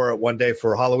wore it one day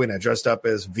for Halloween. I dressed up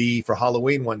as V for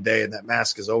Halloween one day, and that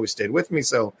mask has always stayed with me.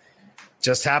 So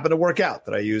just happened to work out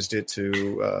that I used it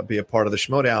to be a part of the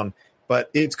Schmodown. But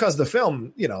it's because the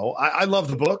film, I love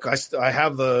the book. I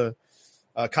have the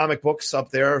comic books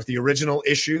up there, the original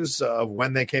issues of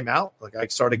when they came out. Like I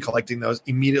started collecting those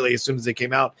immediately as soon as they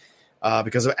came out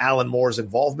because of Alan Moore's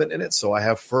involvement in it. So I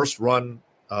have first run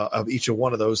of each of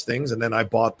one of those things, and then I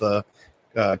bought the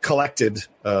collected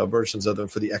versions of them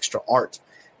for the extra art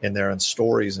in there and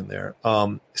stories in there.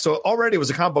 So already it was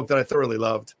a comic book that I thoroughly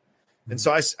loved. And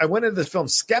so I went into this film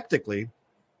skeptically,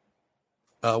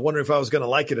 wondering if I was going to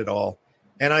like it at all.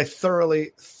 And I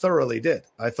thoroughly did.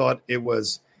 I thought it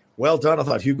was well done. I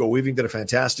thought Hugo Weaving did a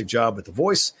fantastic job with the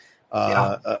voice.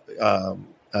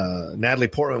 Natalie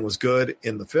Portman was good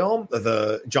in the film.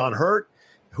 The John Hurt,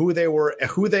 who they were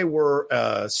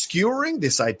skewering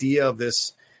this idea of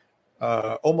this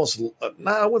almost,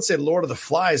 I wouldn't say Lord of the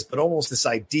Flies, but almost this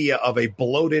idea of a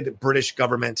bloated British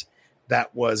government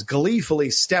that was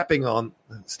gleefully stepping on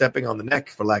the neck,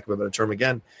 for lack of a better term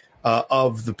again,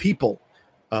 of the people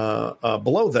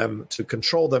below them to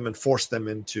control them and force them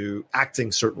into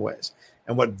acting certain ways.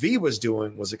 And what V was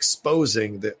doing was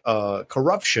exposing the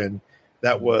corruption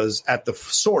that was at the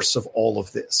source of all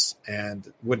of this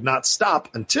and would not stop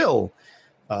until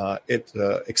it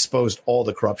exposed all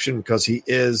the corruption, because he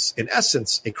is, in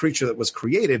essence, a creature that was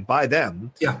created by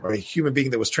them, or a human being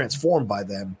that was transformed by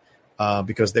them,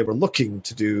 because they were looking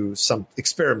to do some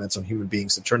experiments on human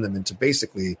beings to turn them into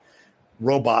basically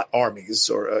robot armies,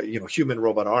 or human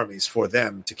robot armies for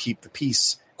them to keep the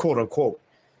peace, quote unquote.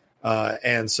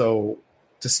 And so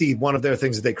to see one of their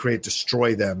things that they create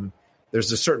destroy them,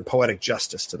 there's a certain poetic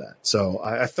justice to that. So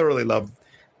I thoroughly love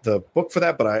the book for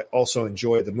that, but I also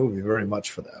enjoy the movie very much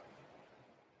for that.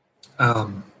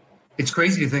 It's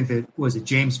crazy to think that, was it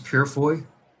James Purefoy?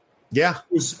 Yeah.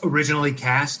 Was originally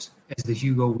cast as the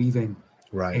Hugo Weaving.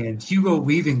 Right. And Hugo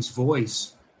Weaving's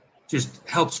voice just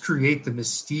helps create the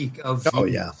mystique of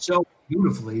so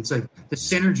beautifully. It's like the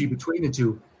synergy between the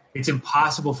two. It's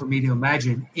impossible for me to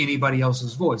imagine anybody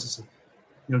else's voice. It's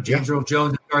like, James Earl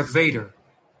Jones and Darth Vader.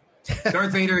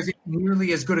 Darth Vader isn't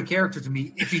nearly as good a character to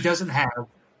me if he doesn't have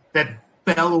that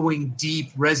bellowing,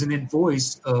 deep, resonant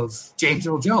voice of James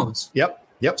Earl Jones. Yep.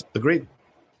 Agreed.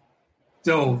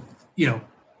 So,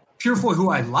 Purefoy, who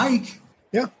I like,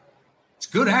 it's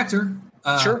a good actor,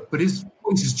 sure, but his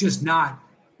voice is just not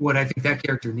what I think that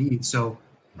character needs. So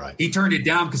he turned it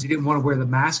down because he didn't want to wear the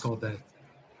mask all day.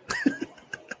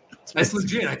 That's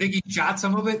legit. I think he shot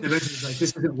some of it and eventually was like,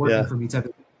 this isn't working for me type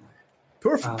of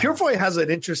thing. Purefoy has an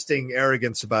interesting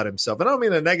arrogance about himself. And I don't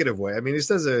mean in a negative way. I mean, he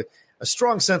says a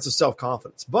strong sense of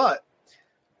self-confidence. But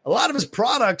a lot of his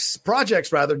projects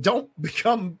don't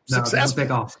become successful. They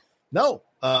don't take off. No.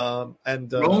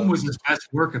 Rome was his best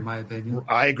work, in my opinion.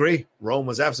 I agree. Rome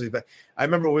was absolutely best. I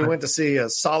remember we went to see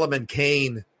Solomon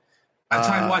Kane. I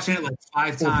tried watching it like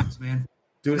 5 times, man.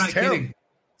 Dude, I'm not kidding. It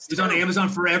was on Amazon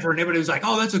forever, and everybody was like,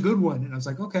 oh, that's a good one. And I was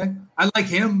like, okay. I like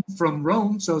him from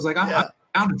Rome, so I was like, I'm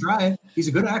down to try it. He's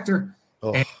a good actor.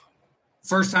 Oh. And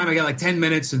first time I got like 10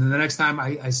 minutes, and then the next time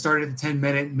I started at the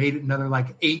 10-minute, made it another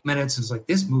like 8 minutes. And was like,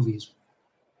 this movie's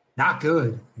not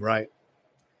good. Right.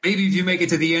 Maybe if you make it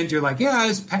to the end, you're like, yeah,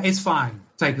 it's fine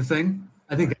type of thing.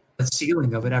 I think that's the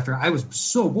ceiling of it after I was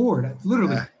so bored. I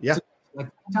literally like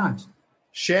 10 times.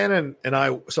 Shannon and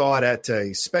I saw it at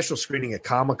a special screening at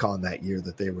Comic-Con that year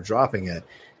that they were dropping it.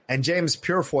 And James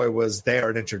Purefoy was there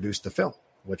and introduced the film,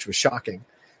 which was shocking.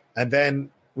 And then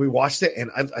we watched it,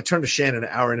 and I turned to Shannon an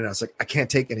hour in, and I was like, I can't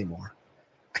take anymore.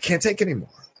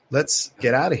 Let's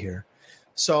get out of here.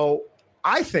 So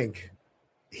I think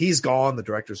he's gone. The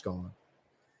director's gone.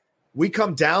 We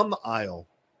come down the aisle,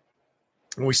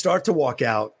 and we start to walk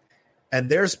out, and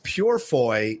there's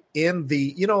Purefoy in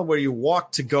the, where you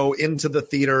walk to go into the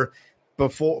theater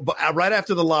right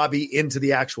after the lobby into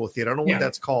the actual theater. I don't know what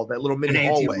that's called, that little mini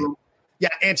hallway. Yeah,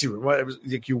 anteroom.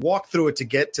 You walk through it to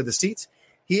get to the seats.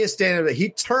 He is standing there. He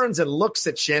turns and looks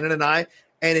at Shannon and I,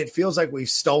 and it feels like we've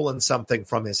stolen something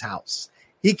from his house.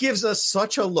 He gives us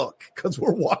such a look because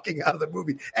we're walking out of the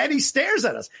movie, and he stares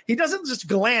at us. He doesn't just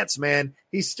glance, man.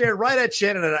 He stared right at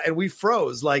Shannon and we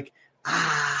froze like,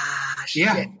 shit.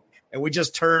 Yeah. And we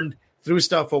just turned, threw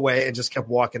stuff away, and just kept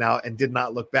walking out and did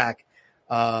not look back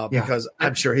because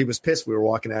I'm sure he was pissed we were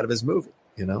walking out of his movie,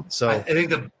 you know? So I think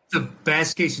the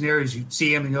best case scenario is you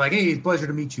see him and you're like, hey, it's a pleasure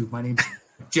to meet you. My name's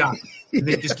John. And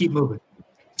then just keep moving.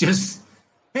 Just,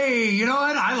 hey, you know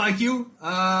what? I like you.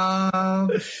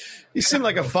 You seem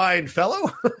like a fine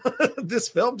fellow. This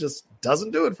film just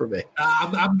doesn't do it for me.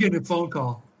 I'm getting a phone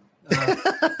call.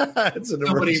 It's an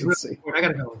emergency. I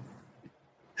gotta go.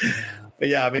 But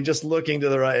yeah, I mean, just looking to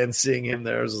the right and seeing him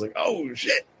there is like, oh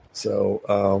shit.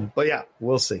 So, but yeah,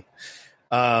 we'll see.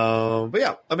 But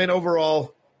yeah, I mean,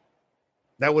 overall,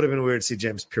 that would have been weird to see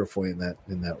James Purefoy in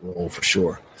that role for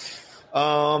sure.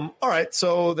 All right,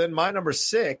 so then my number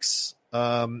 6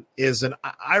 is an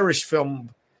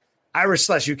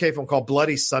Irish/UK film called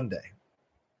Bloody Sunday.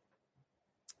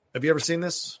 Have you ever seen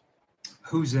this?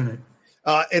 Who's in it?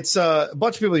 It's a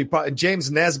bunch of people.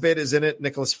 James Nesbitt is in it.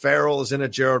 Nicholas Farrell is in it.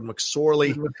 Gerard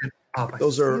McSorley.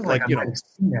 Those are like, you know,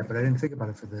 seen that, but I didn't think about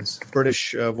it for this.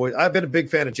 British voice. I've been a big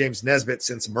fan of James Nesbitt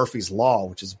since Murphy's Law,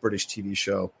 which is a British TV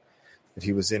show that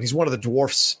he was in. He's one of the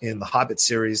dwarfs in the Hobbit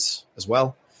series as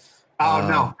well. Oh,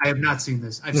 no, I have not seen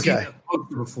this. I've seen the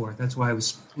poster before. That's why I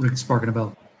was sparking a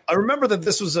bell. I remember that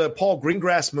this was a Paul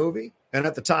Greengrass movie, and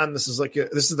at the time, this is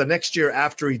the next year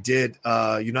after he did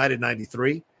United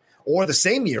 93, or the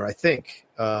same year, I think,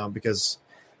 because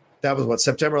that was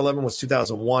September 11 was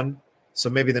 2001. So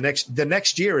maybe the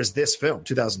next year is this film,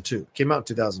 2002. Came out in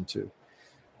 2002.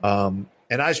 And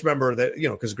I just remember that, you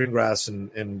know, because Greengrass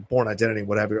and Born Identity,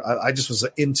 whatever, I just was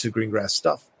into Greengrass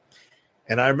stuff.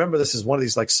 And I remember this is one of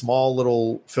these like small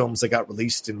little films that got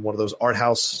released in one of those art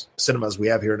house cinemas we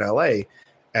have here in LA.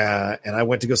 And I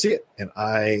went to go see it, and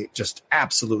I just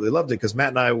absolutely loved it because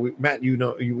Matt,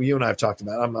 you and I have talked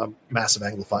about it. I'm a massive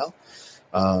Anglophile,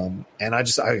 and I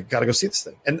got to go see this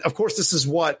thing. And of course, this is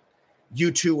what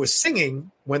U2 was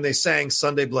singing when they sang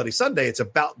 "Sunday Bloody Sunday." It's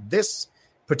about this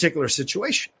particular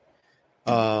situation,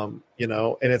 you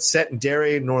know, and it's set in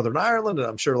Derry, Northern Ireland, and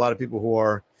I'm sure a lot of people who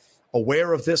are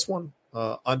aware of this one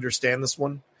understand this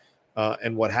one.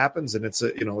 And what happens, and it's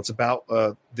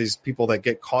about these people that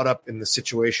get caught up in the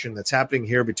situation that's happening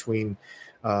here between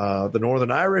the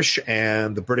Northern Irish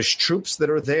and the British troops that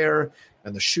are there,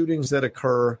 and the shootings that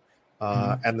occur,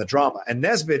 and the drama. And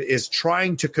Nesbitt is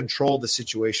trying to control the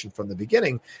situation from the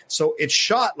beginning, so it's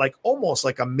shot like almost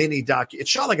like a mini doc. It's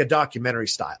shot like a documentary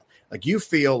style. Like you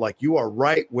feel like you are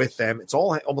right with them. It's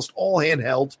almost all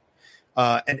handheld,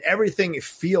 and everything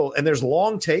and there's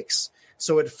long takes.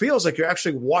 So it feels like you're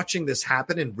actually watching this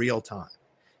happen in real time.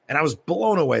 And I was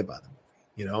blown away by them,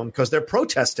 you know, because they're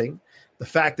protesting the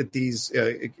fact that these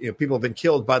people have been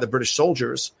killed by the British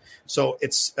soldiers. So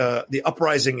it's the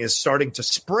uprising is starting to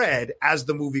spread as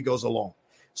the movie goes along.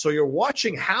 So you're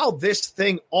watching how this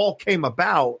thing all came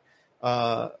about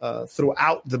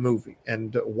throughout the movie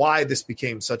and why this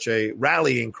became such a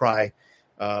rallying cry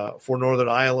for Northern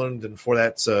Ireland and for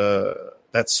that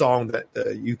song that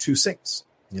U2 sings.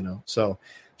 You know, so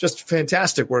just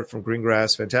fantastic work from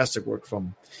Greengrass, fantastic work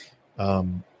from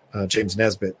James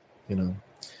Nesbitt. You know,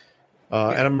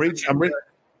 and I'm reading.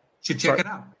 Should check it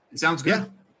out. It sounds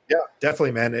good. Yeah,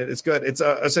 definitely, man. It's good. It's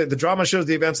I say the drama shows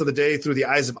the events of the day through the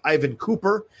eyes of Ivan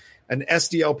Cooper, an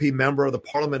SDLP member of the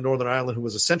Parliament of Northern Ireland, who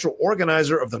was a central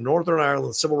organizer of the Northern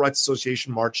Ireland Civil Rights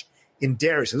Association march in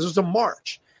Derry. So this was a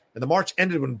march. And the march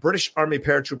ended when British Army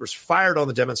paratroopers fired on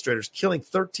the demonstrators, killing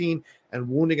 13 and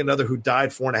wounding another who died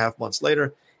 4.5 months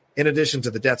later. In addition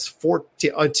to the deaths,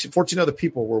 14 other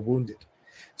people were wounded.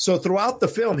 So throughout the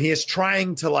film, he is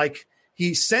trying to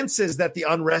he senses that the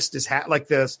unrest is like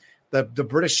this. The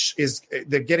British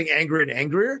they're getting angrier and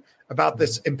angrier about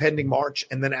this impending march.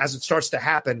 And then as it starts to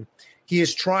happen, he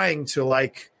is trying to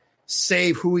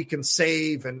save who he can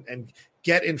save and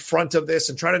get in front of this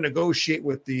and try to negotiate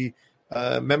with the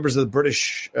members of the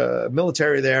British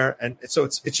military there. And so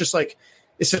it's just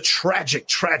it's a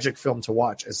tragic film to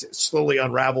watch as it slowly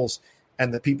unravels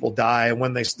and the people die. And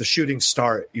when the shootings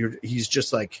start, he's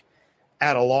just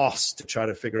at a loss to try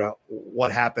to figure out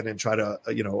what happened and try to,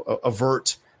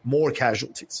 avert more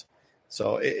casualties.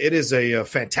 So it is a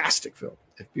fantastic film.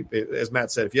 As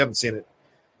Matt said, if you haven't seen it,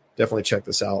 definitely check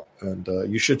this out. And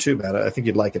you should too, Matt. I think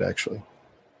you'd like it, actually.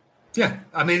 Yeah.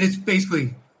 I mean, it's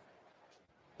basically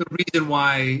the reason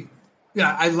why,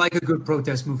 I like a good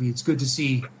protest movie. It's good to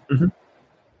see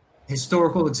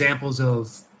historical examples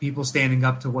of people standing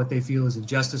up to what they feel is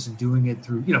injustice and doing it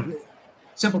through,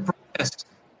 simple protest,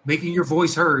 making your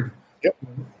voice heard. Yep.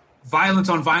 violence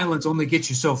on violence only gets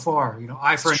you so far.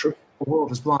 Eye for the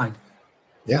world is blind.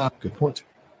 Yeah, good point.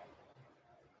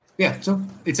 Yeah, so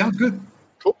it sounds good.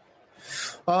 Cool.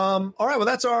 All right, well,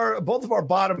 that's both of our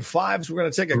bottom fives. We're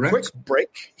going to take a quick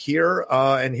break here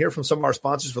and hear from some of our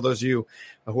sponsors for those of you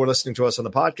who are listening to us on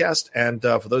the podcast. And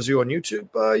for those of you on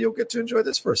YouTube, you'll get to enjoy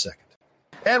this for a second.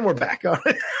 And we're back. All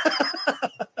right.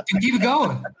 Keep it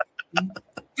going.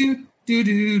 I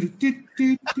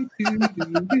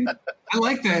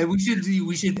like that. We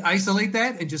should isolate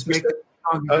that and just make it.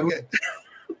 Okay.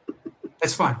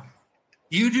 That's fine.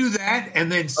 You do that and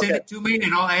then send it to me,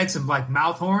 and I'll add some like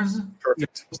mouth horns.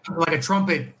 Perfect. Like a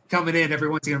trumpet coming in every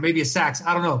once in a while, maybe a sax.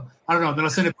 I don't know. Then I'll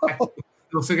send it back.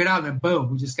 We'll figure it out, and then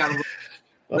boom, we just got to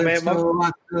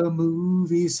watch the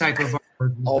movies type of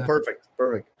art. Oh, perfect.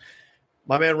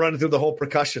 My man running through the whole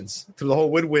percussions, through the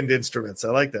whole woodwind instruments.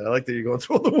 I like that. I like that you're going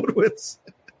through all the woodwinds.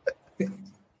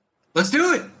 Let's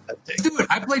do it.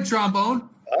 I played trombone.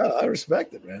 I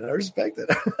respect it, man. I respect it.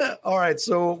 All right.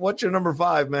 So what's your number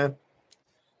 5, man?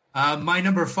 My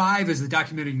number 5 is the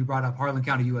documentary you brought up, Harlan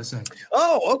County, USA.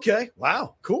 Oh, okay.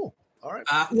 Wow. Cool. All right.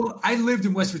 Well, I lived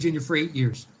in West Virginia for 8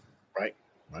 years. Right.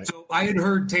 So I had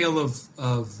heard tale of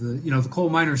the coal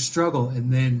miners' struggle,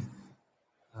 and then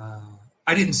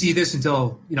I didn't see this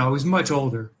until I was much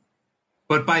older.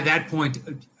 But by that point,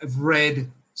 I've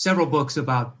read several books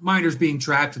about miners being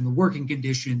trapped in the working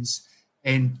conditions,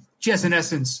 and just in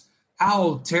essence,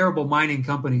 how terrible mining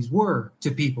companies were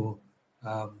to people.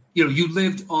 You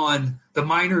lived on the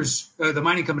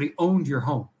mining company owned your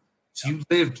home. So you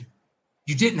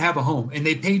didn't have a home, and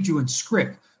they paid you in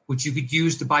scrip, which you could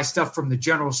use to buy stuff from the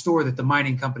general store that the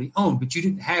mining company owned, but you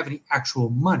didn't have any actual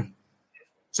money.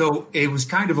 So it was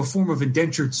kind of a form of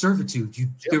indentured servitude.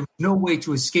 There was no way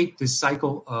to escape this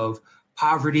cycle of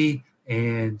poverty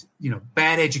and,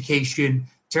 bad education,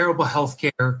 terrible health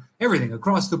care, everything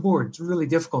across the board. It's really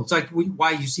difficult. It's like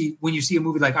when you see a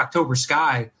movie like October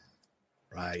Sky,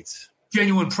 right?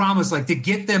 Genuine promise, like to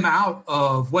get them out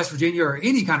of West Virginia or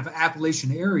any kind of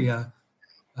Appalachian area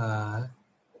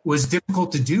was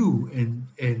difficult to do.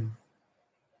 And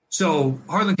so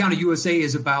Harlan County, USA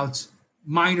is about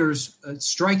miners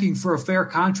striking for a fair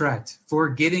contract, for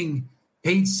getting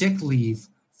paid sick leave,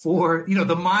 for,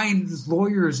 the mines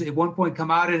lawyers at one point come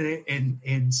out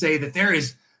and say that there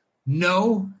is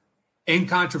no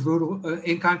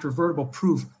incontrovertible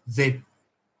proof that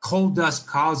coal dust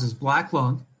causes black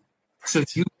lung. So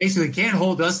you basically can't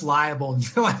hold us liable.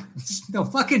 And you're like, there's no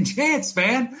fucking chance,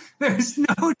 man. There's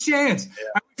no chance. Yeah.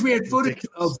 I wish we had footage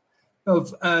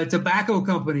of tobacco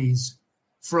companies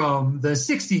from the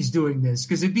 60s doing this,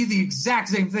 because it'd be the exact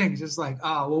same thing. Just like,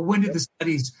 when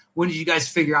did you guys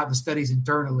figure out the studies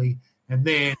internally and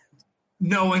then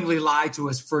knowingly lie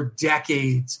to us for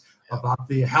decades about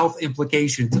the health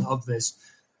implications of this?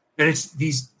 And it's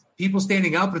these people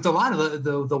standing up, but it's a lot of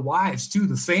the wives too,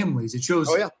 the families. It shows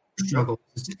struggle.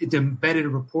 It embedded a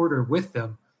reporter with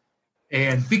them.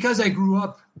 And because I grew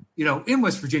up, in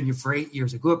West Virginia for 8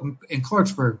 years, I grew up in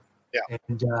Clarksburg. Yeah.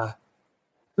 And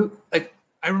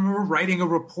I remember writing a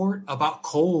report about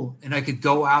coal, and I could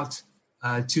go out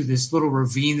to this little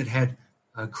ravine that had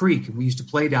a creek, and we used to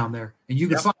play down there. And you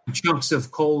could find chunks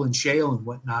of coal and shale and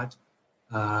whatnot.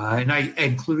 And I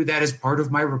included that as part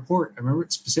of my report. I remember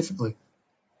it specifically.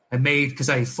 Because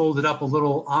I folded up a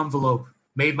little envelope,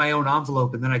 made my own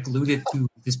envelope, and then I glued it to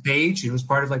this page. It was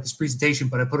part of like this presentation,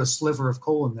 but I put a sliver of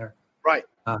coal in there. Right.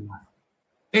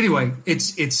 Anyway,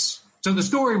 it's so the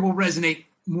story will resonate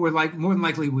more than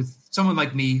likely with someone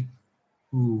like me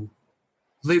who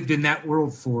lived in that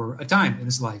world for a time in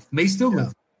his life, may still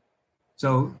live.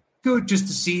 So good just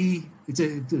to see it's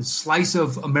a slice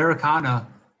of Americana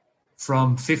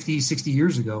from 50, 60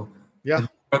 years ago. Yeah. The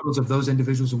struggles of those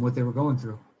individuals and what they were going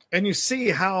through. And you see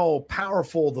how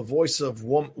powerful the voice of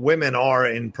women are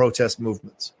in protest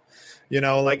movements.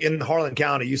 Like in Harlan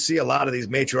County, you see a lot of these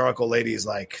matriarchal ladies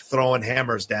like throwing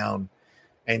hammers down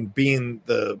and being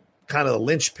the kind of the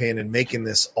linchpin in making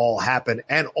this all happen,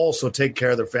 and also take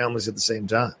care of their families at the same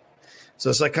time. So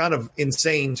it's like kind of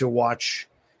insane to watch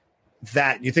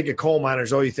that. You think of coal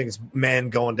miners, you think it's men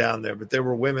going down there, but there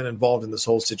were women involved in this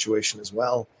whole situation as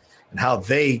well, and how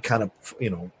they kind of,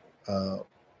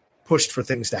 pushed for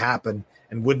things to happen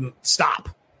and wouldn't stop,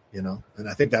 and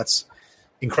I think that's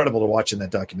incredible to watch in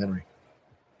that documentary.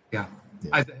 Yeah.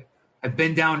 I've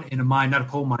been down in a mine, not a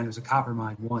coal mine, it was a copper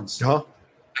mine once. I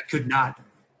could not.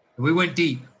 We went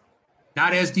deep,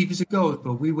 not as deep as it goes,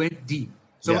 but we went deep.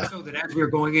 So much so that as we were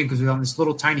going in, because we were on this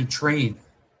little tiny train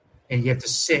and you have to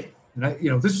sit, and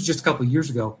this was just a couple of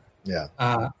years ago. Yeah.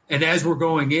 And as we're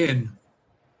going in,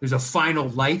 there's a final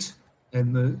light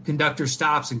and the conductor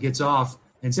stops and gets off.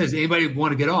 and says, "Anybody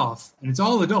want to get off?" And it's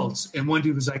all adults. And one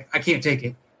dude was like, "I can't take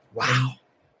it." Wow. And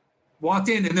walked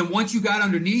in, and then once you got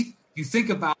underneath, you think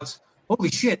about, holy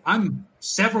shit, I'm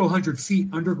several hundred feet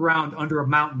underground under a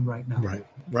mountain right now.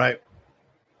 Right.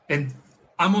 And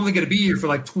I'm only going to be here for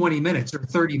like 20 minutes or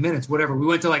 30 minutes, whatever. We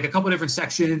went to like a couple different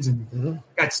sections and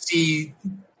got to see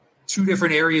 2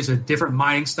 different areas of different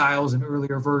mining styles, an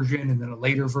earlier version and then a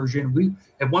later version. We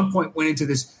at one point went into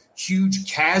this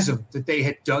huge chasm that they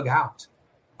had dug out,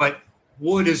 but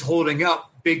wood is holding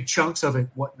up big chunks of it,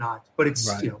 whatnot. But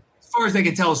it's, as far as they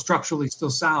can tell, structurally still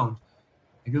sound.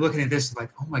 And you're looking at this like,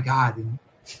 oh my God, and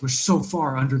we're so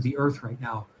far under the earth right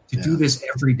now to do this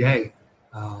every day.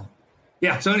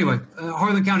 So anyway,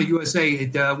 Harlan County, USA,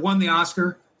 it won the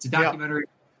Oscar. It's a documentary.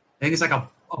 I think it's like a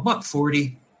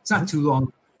 $1.40. It's not too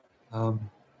long.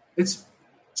 It's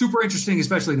super interesting,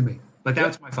 especially to me. But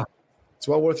that's my 5. It's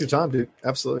well worth your time, dude.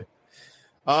 Absolutely.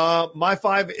 My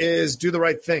 5 is Do the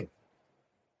Right Thing.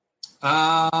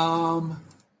 That's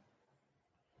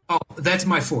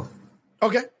my 4.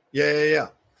 Okay. Yeah.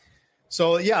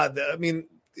 So, I mean,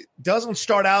 it doesn't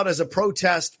start out as a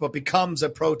protest, but becomes a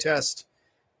protest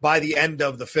by the end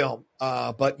of the film.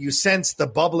 But you sense the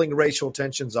bubbling racial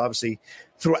tensions, obviously,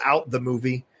 throughout the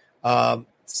movie.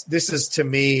 This is, to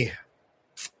me,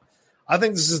 I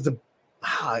think this is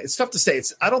it's tough to say.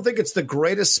 I don't think it's the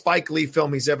greatest Spike Lee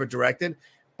film he's ever directed,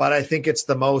 but I think it's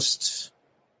the most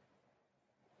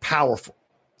powerful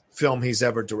film he's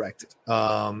ever directed.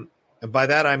 And by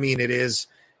that, I mean, it is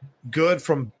good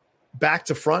from back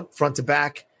to front to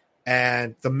back.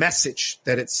 And the message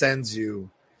that it sends you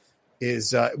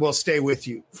is will stay with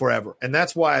you forever. And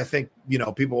that's why I think,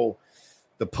 people,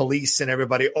 the police and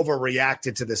everybody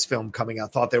overreacted to this film coming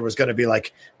out, thought there was going to be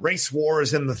like race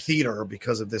wars in the theater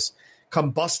because of this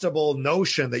combustible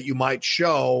notion that you might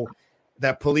show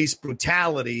that police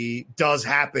brutality does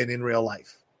happen in real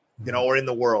life, or in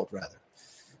the world rather.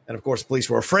 And of course, police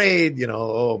were afraid, people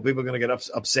are going to get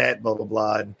upset, blah, blah,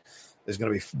 blah. And there's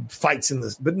going to be fights in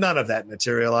this, but none of that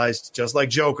materialized. Just like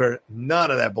Joker,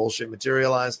 none of that bullshit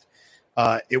materialized.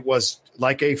 It was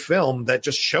like a film that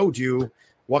just showed you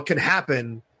what can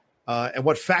happen and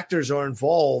what factors are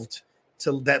involved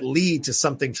that lead to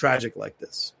something tragic like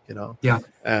this, Yeah.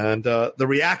 And the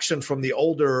reaction from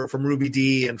Ruby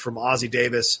Dee and from Ozzie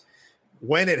Davis,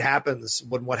 when it happens,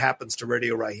 when what happens to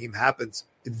Radio Raheem happens,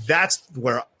 that's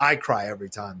where I cry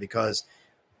every time, because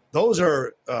those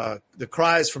are the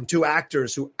cries from 2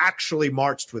 actors who actually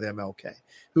marched with MLK,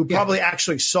 who probably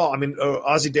actually saw. I mean,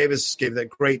 Ozzie Davis gave that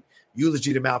great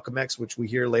eulogy to Malcolm X, which we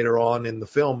hear later on in the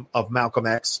film of Malcolm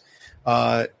X,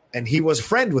 and he was a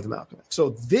friend with Malcolm X.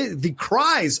 So the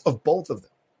cries of both of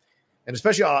them, and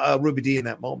especially Ruby Dee in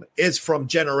that moment, is from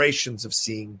generations of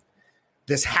seeing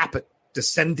this happen,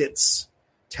 descendants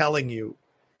telling you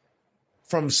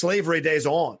from slavery days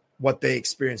on what they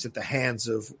experienced at the hands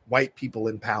of white people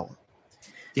in power.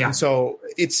 Yeah. And so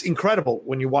it's incredible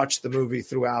when you watch the movie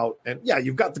throughout. And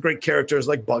you've got the great characters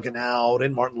like Bugging Out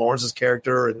and Martin Lawrence's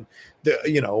character and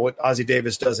what Ozzie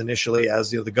Davis does initially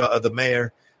as the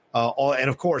mayor, and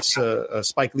of course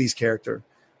Spike Lee's character,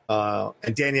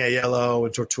 and Danny Aiello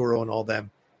and Torturo and all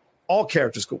them. All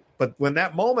characters cool. But when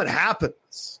that moment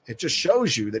happens, it just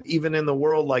shows you that even in the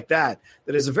world like that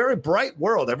is a very bright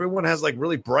world, everyone has like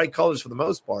really bright colors for the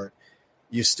most part,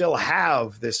 you still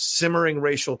have this simmering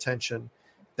racial tension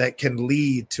that can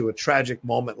lead to a tragic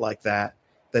moment like that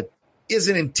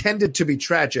isn't intended to be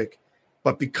tragic,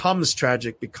 but becomes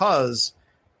tragic because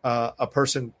a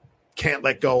person can't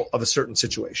let go of a certain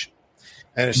situation.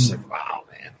 And it's just like, wow,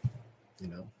 man.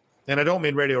 And I don't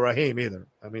mean Radio Raheem either.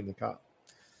 I mean the cop.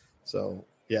 So,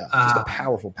 just a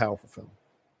powerful, powerful film.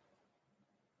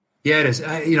 Yeah, it is.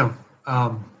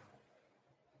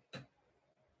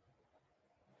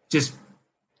 Just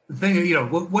the thing,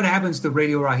 what happens to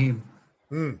Radio Raheem?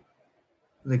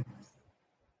 Like,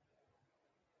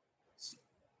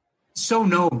 so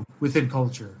known within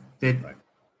culture that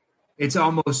it's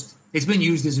been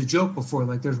used as a joke before.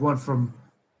 Like, there's one from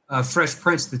Fresh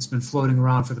Prince that's been floating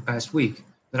around for the past week.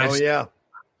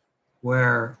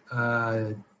 Where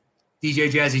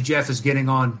DJ Jazzy Jeff is getting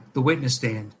on the witness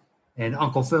stand, and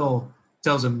Uncle Phil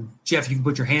tells him, "Jeff, you can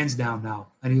put your hands down now."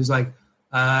 And he was like,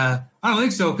 "I don't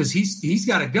think so, because he's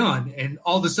got a gun." And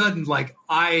all of a sudden, like,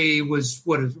 I was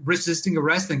resisting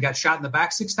arrest and got shot in the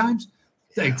back 6 times.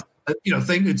 Like,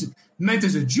 thing it's meant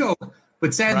as a joke,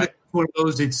 but sadly, it's one of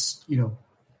those. It's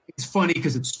it's funny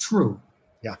because it's true.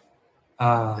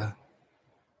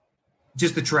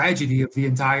 Just the tragedy of the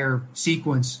entire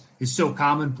sequence is so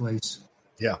commonplace.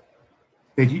 Yeah.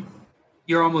 That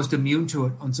you're almost immune to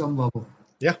it on some level.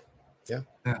 Yeah.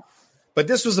 But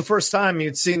this was the first time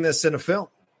you'd seen this in a film,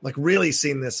 like really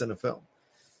seen this in a film.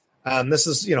 This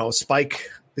is, Spike.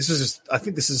 I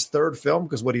think this is his third film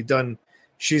because what he'd done,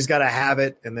 She's Gotta Have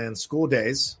It, and then School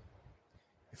Days,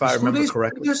 if I remember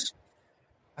correctly.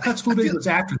 I thought School Days was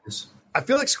after this. I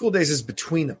feel like School Days is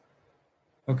between them.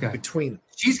 Okay. Between them.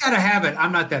 She's Gotta Have It.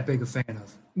 I'm not that big a fan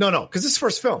of. No, because it's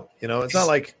first film. It's not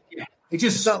like. Yeah, it's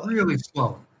just really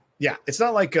slow. Yeah, it's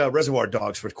not like Reservoir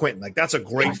Dogs for Quentin. Like, that's a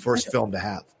great first film to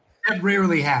have. That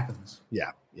rarely happens.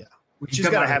 Yeah. She's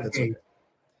Gotta Have It.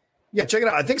 Yeah, check it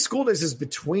out. I think School Days is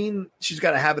between She's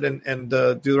Gotta Have It and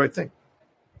Do the Right Thing.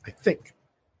 I think.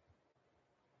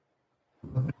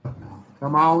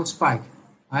 Come on, Spike.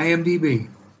 IMDb.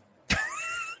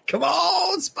 Come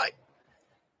on, Spike.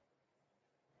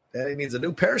 Daddy needs a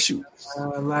new parachute.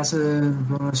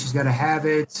 She's Gotta Have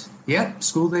It. Yep,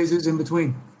 School Days is in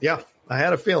between. Yeah, I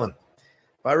had a feeling.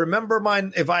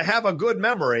 If I have a good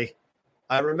memory,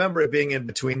 I remember it being in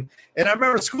between. And I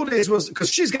remember School Days was because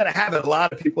She's Gotta Have It. A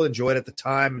lot of people enjoyed it at the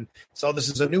time. So this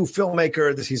is a new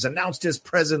filmmaker. He's announced his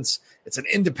presence. It's an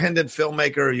independent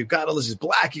filmmaker. You got to listen. He's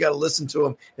black. You got to listen to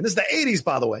him. And this is the 80s,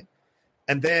 by the way.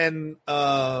 And then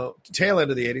tail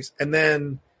end of the 80s. And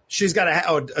then She's Gotta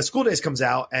Have School Days comes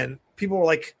out, and people were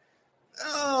like,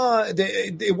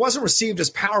 it wasn't received as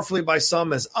powerfully by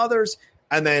some as others.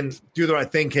 And then Do the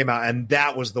Right Thing came out, and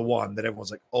that was the one that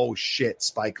everyone's like, oh shit,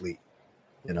 Spike Lee.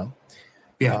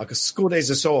 Yeah, because School Days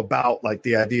is so about like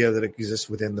the idea that exists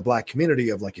within the black community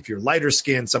of like if you're lighter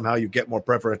skinned, somehow you get more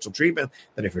preferential treatment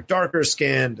than if you're darker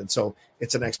skinned, and so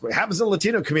it's an expert. It happens in the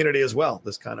Latino community as well.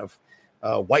 This kind of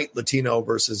white Latino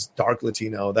versus dark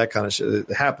Latino, that kind of shit,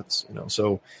 it happens,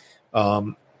 So,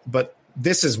 but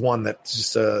this is one that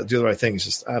just Do the Right Thing is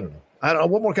just I don't know.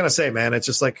 What more can I say, man? It's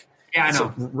just like I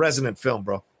know. It's a resonant film,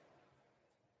 bro.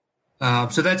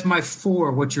 So that's my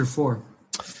 4. What's your 4?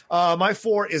 My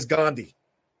 4 is Gandhi.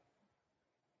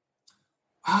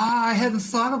 I hadn't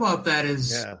thought about that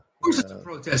of course it's a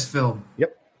protest film.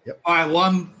 Yep. All right,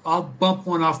 well, I'll bump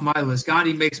one off my list.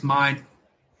 Gandhi makes mine.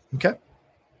 Okay.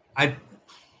 I'd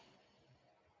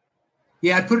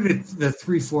put it at the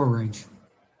 3-4 range.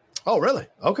 Oh, really?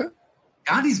 Okay.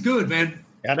 Gandhi's good, man.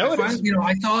 I know it is.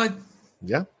 I thought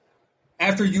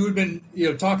after you had been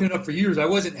talking it up for years, I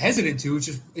wasn't hesitant to.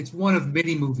 It's one of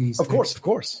many movies. Of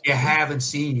course. You haven't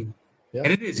seen. Yeah.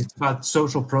 And it is. It's about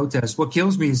social protest. What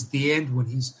kills me is the end when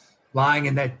he's lying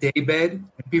in that daybed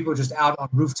and people are just out on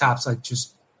rooftops, like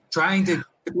just trying to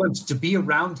be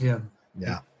around him.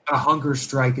 Yeah. A hunger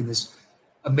strike and this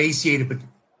emaciated, but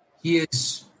he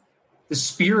is the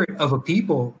spirit of a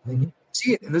people. And you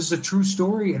see it. And this is a true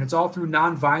story. And it's all through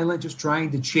nonviolent, just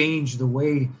trying to change the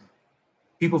way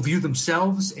people view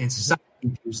themselves and society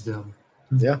views them.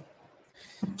 Yeah.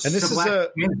 And this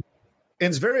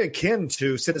it's very akin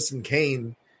to Citizen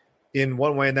Kane in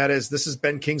one way, and that is this is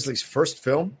Ben Kingsley's first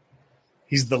film.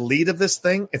 He's the lead of this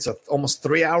thing. It's a almost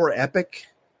 3-hour epic.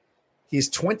 He's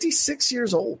 26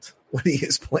 years old when he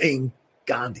is playing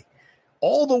Gandhi,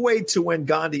 all the way to when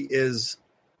Gandhi is,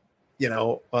 an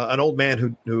old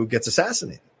man who gets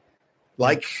assassinated,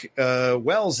 like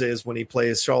Wells is when he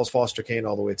plays Charles Foster Kane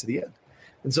all the way to the end.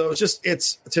 And so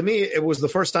to me, it was the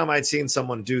first time I'd seen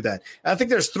someone do that. And I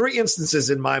think there's 3 instances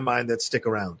in my mind that stick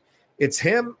around. It's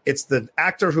him. It's the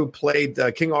actor who played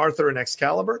King Arthur in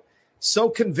Excalibur. So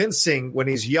convincing when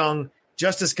he's young,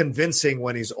 just as convincing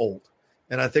when he's old.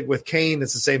 And I think with Kane,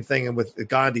 it's the same thing. And with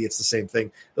Gandhi, it's the same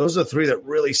thing. Those are the 3 that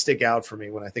really stick out for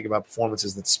me when I think about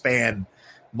performances that span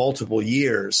multiple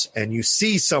years. And you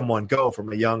see someone go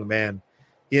from a young man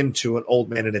into an old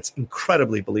man, and it's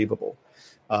incredibly believable.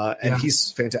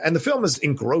 He's fantastic. And the film is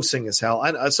engrossing as hell.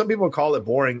 Some people call it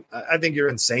boring. I think you're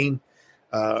insane.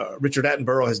 Richard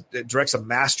Attenborough directs a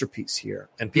masterpiece here,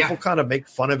 and people kind of make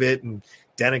fun of it and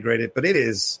denigrate it, but it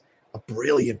is a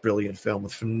brilliant, brilliant film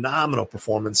with phenomenal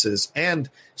performances and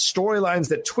storylines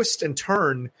that twist and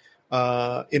turn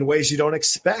in ways you don't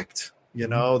expect.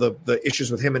 The issues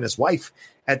with him and his wife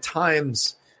at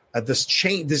times. He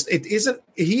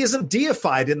isn't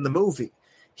deified in the movie.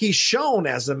 He's shown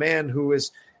as a man who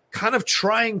is kind of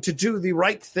trying to do the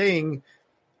right thing.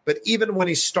 But even when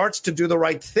he starts to do the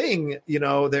right thing,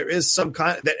 there is some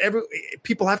kind that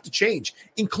people have to change,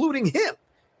 including him,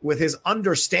 with his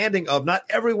understanding of not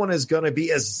everyone is going to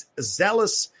be as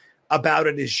zealous about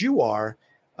it as you are.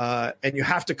 And you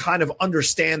have to kind of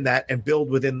understand that and build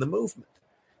within the movement.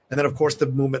 And then, of course, the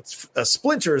movement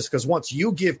splinters because once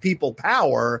you give people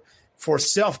power for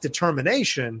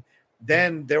self-determination,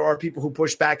 then there are people who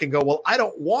push back and go, well, I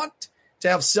don't want to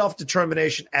have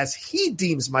self-determination as he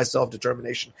deems my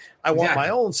self-determination. I want my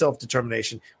own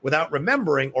self-determination without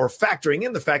remembering or factoring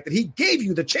in the fact that he gave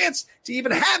you the chance to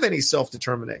even have any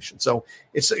self-determination. So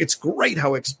it's great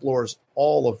how it explores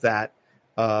all of that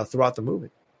throughout the movie.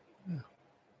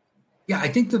 Yeah, I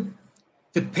think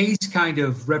the pace kind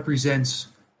of represents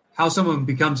how someone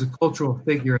becomes a cultural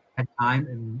figure at that time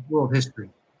in world history.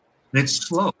 And it's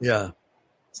slow. Yeah.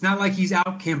 It's not like he's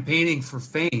out campaigning for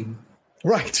fame.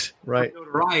 Right.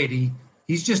 Notoriety.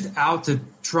 He's just out to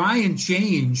try and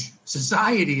change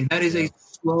society. And that is a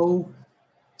slow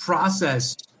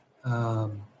process.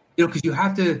 Because you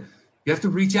have to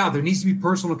reach out. There needs to be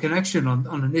personal connection on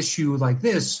an issue like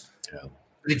this. Yeah.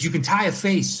 That you can tie a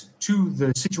face to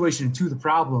the situation and to the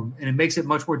problem, and it makes it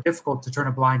much more difficult to turn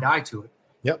a blind eye to it.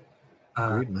 Yep.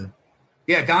 Agreed, man.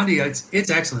 Yeah, Gandhi, it's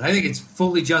excellent. I think it's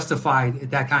fully justified at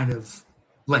that kind of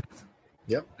length.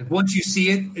 Yep. Like once you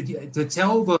see it, to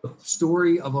tell the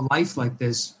story of a life like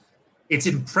this, it's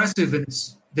impressive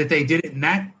that they did it in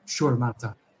that short amount of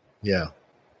time. Yeah.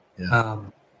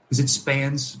 Because it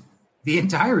spans the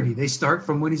entirety. They start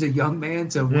from when he's a young man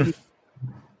to when he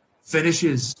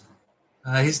finishes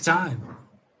his time.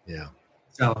 Yeah.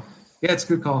 So yeah, it's a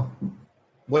good call.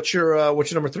 What's your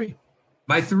number 3?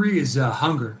 My 3 is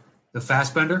Hunger, the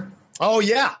Fassbender. Oh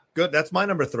yeah, good. That's my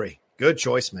number 3. Good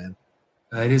choice, man.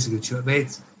 It is a good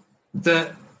choice.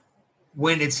 But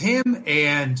when it's him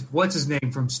and what's his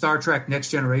name from Star Trek Next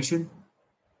Generation,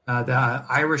 the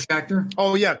Irish actor.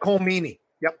 Oh yeah, Cole Meany.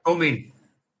 Yep, Cole Meany,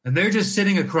 and they're just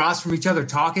sitting across from each other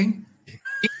talking.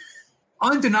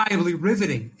 Undeniably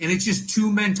riveting, and it's just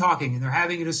two men talking, and they're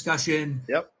having a discussion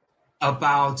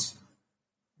about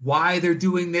why they're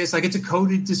doing this. Like it's a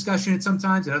coded discussion at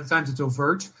sometimes, and other times it's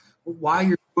overt. But why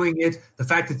you're doing it, the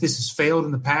fact that this has failed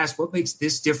in the past, what makes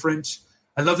this different?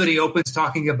 I love that he opens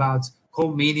talking about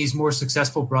Cole Meany's more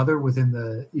successful brother within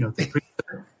the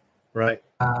right.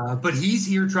 But he's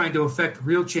here trying to affect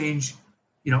real change,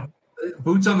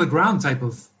 boots on the ground type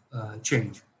of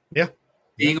change. Yeah.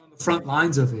 Being on the front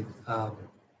lines of it.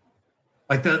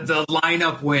 Like the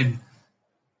lineup when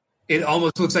it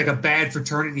almost looks like a bad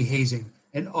fraternity hazing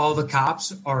and all the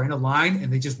cops are in a line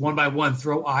and they just one by one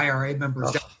throw IRA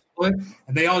members down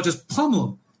and they all just pummel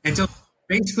them until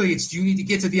basically it's you need to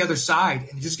get to the other side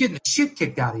and you're just getting the shit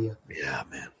kicked out of you. Yeah,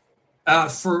 man.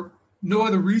 For no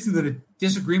other reason than a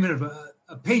disagreement of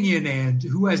opinion and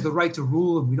who has the right to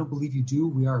rule, and we don't believe you do.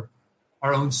 We are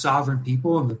our own sovereign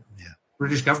people, and the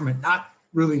British government not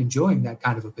really enjoying that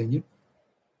kind of opinion.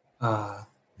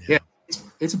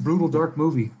 It's a brutal, dark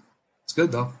movie. It's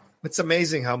good though. It's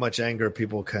amazing how much anger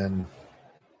people can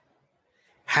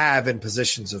have in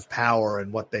positions of power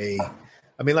and what they.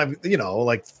 I mean, like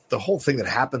the whole thing that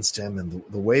happens to him and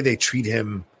the way they treat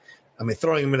him. I mean,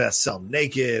 throwing him in that cell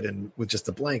naked and with just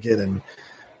a blanket and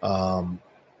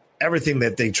everything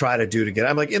that they try to do to get.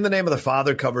 I'm like, In the Name of the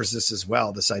Father covers this as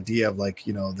well. This idea of like,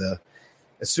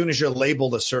 as soon as you're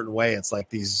labeled a certain way, it's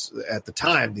like at the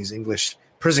time, these English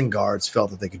prison guards felt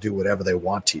that they could do whatever they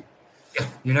want to you. Yeah,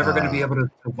 you're never going to be able to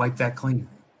wipe that clean.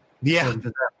 Yeah.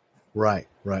 Right.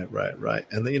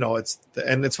 And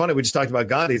it's funny. We just talked about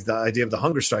Gandhi's, the idea of the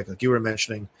hunger strike, like you were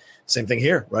mentioning. Same thing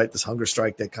here, right? This hunger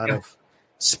strike that kind of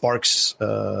sparks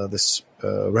this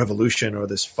revolution or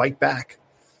this fight back.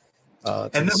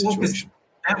 And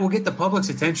that will get the public's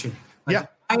attention. Like,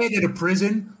 riot at a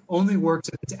prison only works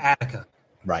if it's Attica.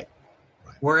 Right.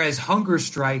 Whereas hunger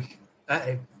strike,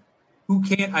 who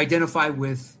can't identify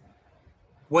with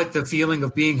what the feeling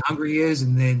of being hungry is,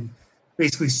 and then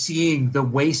basically seeing the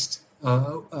waste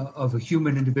of a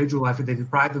human individual after they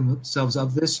deprive themselves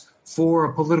of this for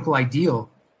a political ideal.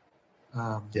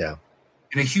 And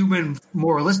a human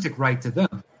moralistic right to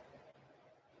them.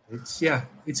 It's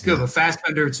good. But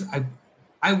Fassbender,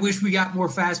 I wish we got more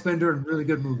Fassbender and really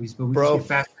good movies, but we just get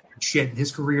Fassbender shit. And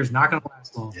his career is not going to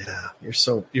last long. Yeah, you're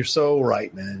so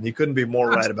right, man. You couldn't be more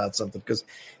right about something because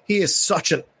he is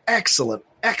such an excellent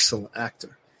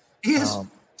actor. He is.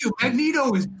 Dude,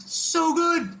 Magneto is so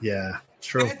good. Yeah,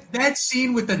 true. That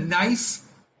scene with the knife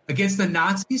against the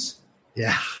Nazis.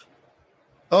 Yeah.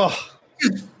 Oh,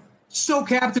 it's so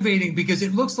captivating because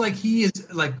it looks like he is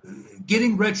like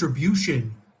getting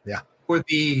retribution. Yeah. For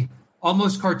the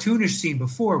almost cartoonish scene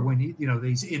before when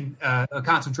he's in a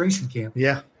concentration camp.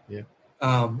 Yeah.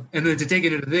 And then to take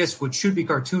it into this, which should be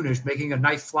cartoonish, making a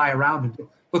knife fly around and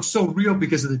looks so real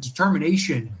because of the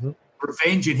determination. Mm-hmm.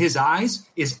 Revenge in his eyes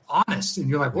is honest, and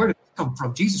you're like, where did it come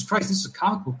from? Jesus Christ, this is a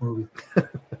comic book movie.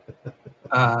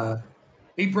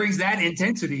 He brings that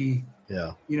intensity,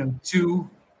 to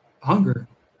hunger.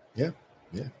 Yeah.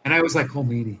 And I was like, Cole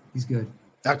Meany, he's good.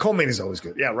 Cole Meany's always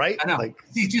good. Yeah, right? I know. Like,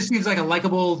 he just seems like a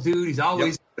likable dude. He's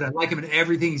always good. I like him in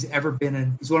everything he's ever been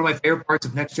in. He's one of my favorite parts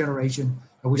of Next Generation.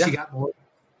 I wish he got more.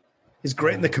 He's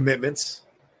great in The Commitments.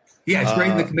 Yeah, he's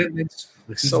great in The Commitments.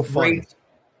 He's so funny.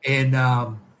 And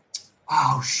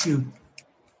oh shoot.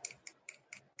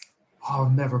 I'll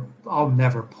never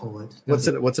pull it. What's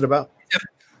it about?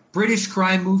 British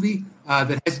crime movie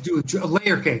that has to do with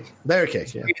Layer Cake. Layer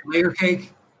Cake, yeah. Layer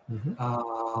Cake.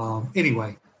 Mm-hmm.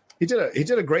 Anyway. He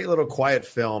did a great little quiet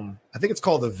film. I think it's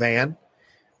called The Van.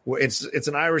 Where it's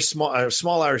an Irish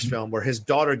small Irish film where his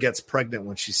daughter gets pregnant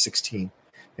when she's 16,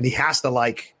 and he has to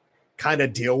like kind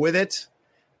of deal with it.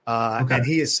 And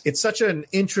it's such an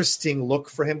interesting look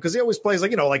for him because he always plays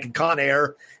like in Con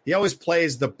Air, he always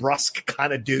plays the brusque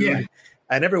kind of dude. Yeah.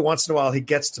 And every once in a while he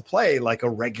gets to play like a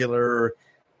regular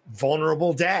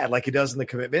vulnerable dad like he does in The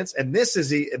Commitments. And this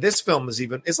film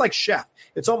it's like Chef.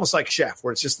 It's almost like Chef,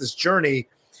 where it's just this journey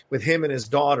with him and his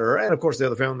daughter, and of course the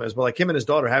other family members, but like him and his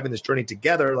daughter having this journey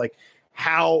together, like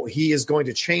how he is going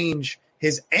to change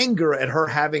his anger at her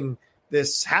having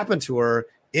this happen to her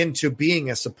into being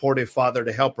a supportive father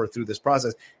to help her through this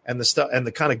process, and the stuff and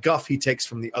the kind of guff he takes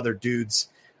from the other dudes,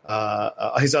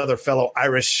 his other fellow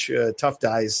Irish tough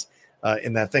guys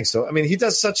in that thing. So I mean, he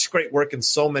does such great work in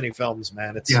so many films,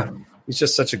 man. He's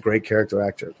just such a great character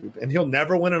actor, and he'll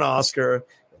never win an Oscar.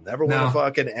 Never win a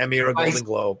fucking Emmy or a Golden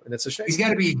Globe, and it's a shame. He's got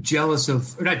to be jealous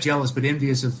of, or not jealous, but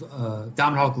envious of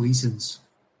Domhnall Gleeson's,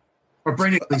 or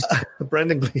Brendan Gleeson.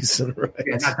 Brendan Gleeson, right?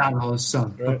 Yeah, not Domhnall's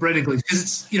son, but Brendan Gleeson.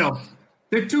 Because it's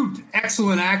they're two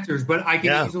excellent actors, but I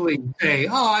can easily say,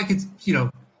 I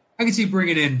could see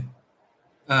bringing in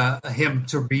him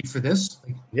to read for this.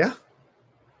 And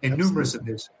absolutely. Numerous of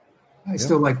his. I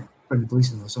still like Brendan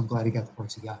Gleeson though, so I'm glad he got the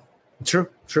parts he got.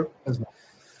 True.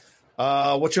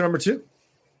 What's your number 2?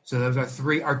 So those are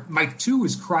 3. My 2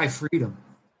 is Cry Freedom.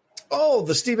 Oh,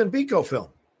 the Stephen Biko film.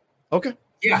 Okay.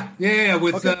 Yeah,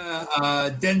 with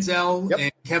Denzel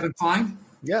and Kevin Kline.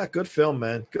 Yeah, good film,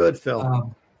 man. Good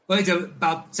film. But it's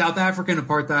about South African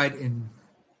apartheid, and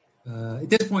at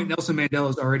this point, Nelson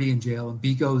Mandela is already in jail, and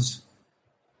Biko's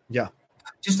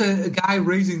just a guy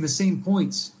raising the same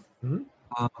points.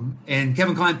 Mm-hmm. And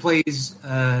Kevin Kline plays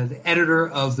the editor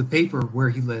of the paper where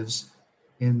he lives,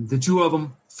 and the two of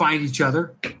them find each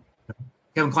other.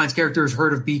 Kevin Kline's character has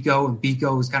heard of Biko, and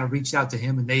Biko has kind of reached out to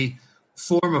him, and they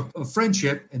form a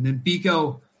friendship. And then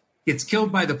Biko gets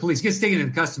killed by the police, gets taken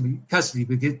into custody,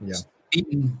 but gets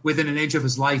beaten within an inch of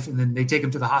his life, and then they take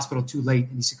him to the hospital too late,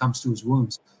 and he succumbs to his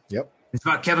wounds. Yep. It's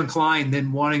about Kevin Kline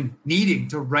then needing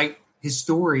to write his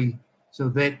story so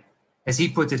that, as he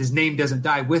puts it, his name doesn't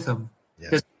die with him,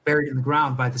 doesn't be buried in the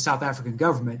ground by the South African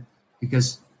government,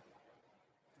 because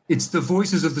it's the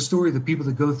voices of the story, the people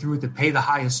that go through it, that pay the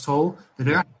highest toll, that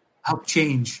are help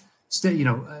change,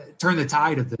 turn the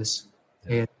tide of this.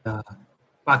 And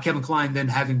about Kevin Kline then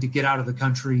having to get out of the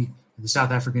country and the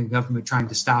South African government trying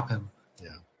to stop him. Yeah.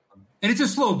 And it's a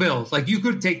slow build. Like, you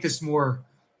could take this more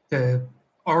to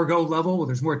Argo level where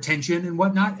there's more tension and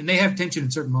whatnot. And they have tension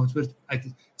in certain moments, but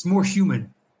it's more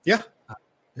human. Yeah.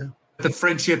 The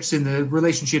friendships and the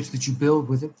relationships that you build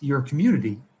with your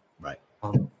community. Right.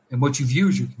 And what you view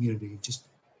as your community.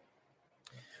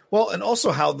 And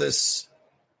also how this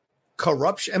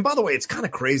corruption, and by the way, it's kind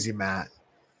of crazy, Matt,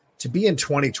 to be in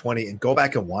 2020 and go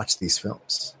back and watch these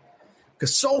films,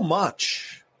 because so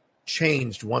much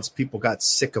changed once people got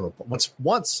sick of it.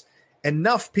 Once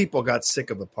enough people got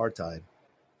sick of apartheid,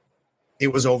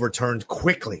 it was overturned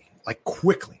quickly.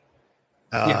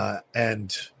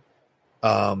 And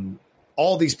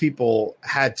all these people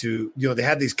had to, they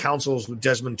had these councils with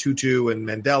Desmond Tutu and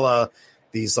Mandela,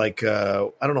 these I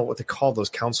don't know what they call those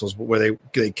councils, but where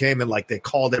they came and they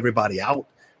called everybody out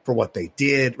for what they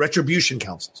did, retribution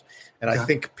councils. And I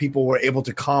think people were able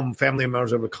to family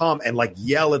members were able to come and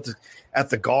yell at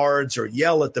the guards or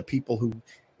yell at the people who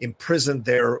imprisoned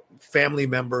their family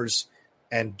members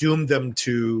and doomed them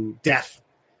to death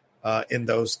in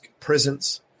those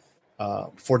prisons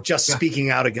for just speaking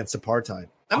out against apartheid.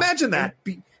 Imagine that,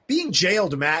 being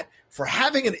jailed, Matt, for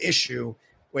having an issue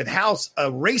with how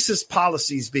racist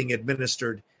policies being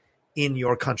administered in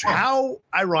your country. How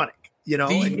ironic,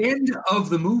 The end of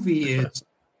the movie is,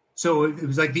 so it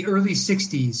was like the early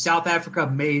 60s, South Africa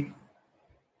made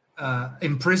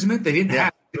imprisonment. They didn't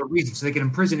have a reason, so they could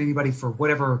imprison anybody for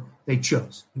whatever they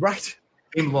chose. Right.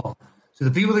 In law. So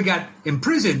the people that got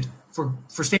imprisoned for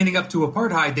standing up to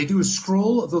apartheid, they do a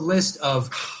scroll of the list of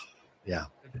the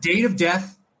date of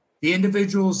death, the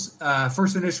individual's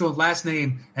first initial and last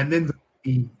name, and then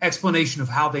the explanation of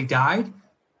how they died.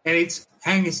 And it's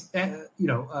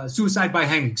suicide by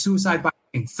hanging,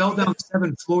 fell down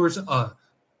 7 floors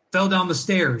fell down the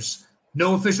stairs.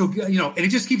 No official, and it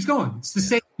just keeps going. It's the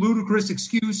same ludicrous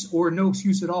excuse or no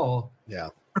excuse at all. Yeah.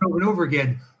 Over and over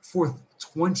again for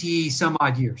 20 some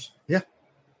odd years. Yeah.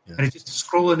 And it's just a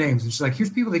scroll of names. It's like, here's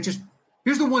people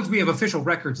here's the ones we have official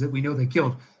records that we know they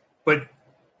killed. But,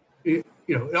 it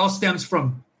all stems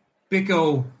from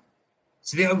Bicko.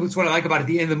 So that's what I like about it. At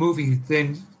the end of the movie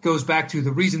then goes back to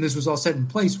the reason this was all set in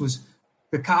place was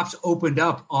the cops opened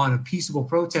up on a peaceable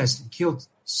protest and killed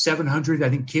 700, I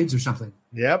think, kids or something.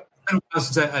 Yep. I don't know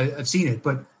since I've seen it,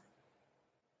 but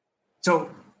so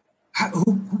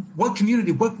what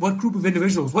community, what group of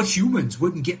individuals, what humans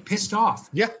wouldn't get pissed off?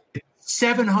 Yeah.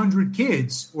 700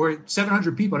 kids or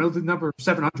 700 people. I know the number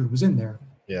 700 was in there.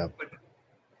 Yeah. But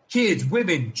kids,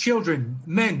 women, children,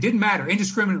 men, didn't matter,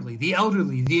 indiscriminately, the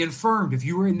elderly, the infirmed. If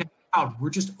you were in that crowd, we're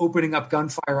just opening up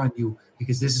gunfire on you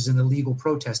because this is an illegal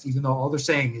protest, even though all they're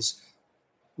saying is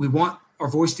we want our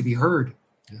voice to be heard.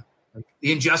 Yeah. Like,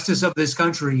 the injustice of this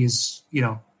country is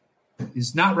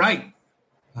not right.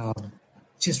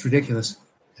 Just ridiculous.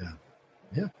 Yeah.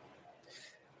 Yeah.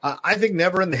 I think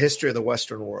never in the history of the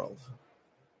Western world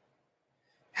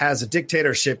has a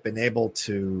dictatorship been able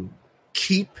to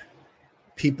keep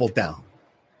people down.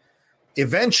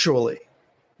 Eventually,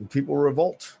 people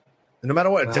revolt. And no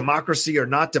matter what, democracy or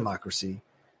not democracy,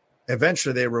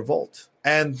 eventually they revolt.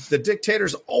 And the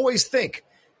dictators always think,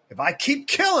 if I keep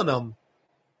killing them,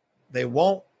 they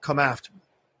won't come after me.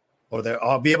 Or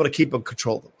I'll be able to keep them,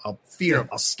 control them. I'll fear them.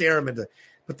 I'll scare them into.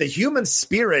 But the human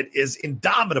spirit is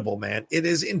indomitable, man. It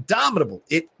is indomitable.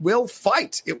 It will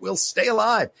fight. It will stay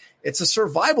alive. It's a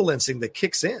survival instinct that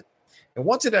kicks in. And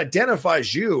once it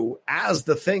identifies you as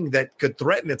the thing that could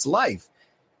threaten its life,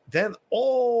 then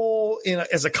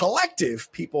as a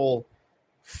collective, people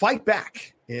fight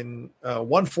back in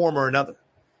one form or another.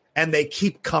 And they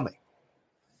keep coming.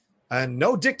 And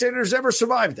no dictators ever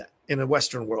survived that in the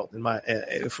Western world,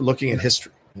 if we're looking at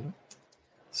history.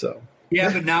 So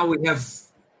but now we have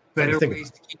better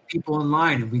ways to keep people in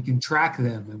line, and we can track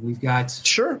them, and we've got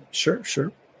sure.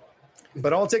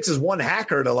 But all it takes is one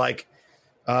hacker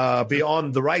to be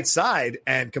on the right side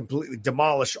and completely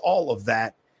demolish all of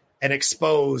that and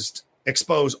expose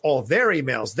all their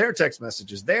emails, their text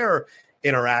messages, their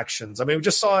interactions. I mean, we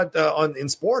just saw it in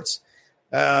sports.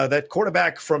 That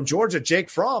quarterback from Georgia, Jake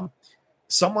Fromm,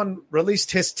 someone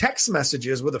released his text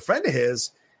messages with a friend of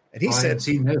his, and he said,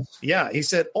 he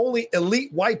said only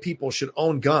elite white people should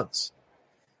own guns.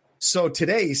 So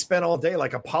today he spent all day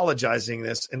apologizing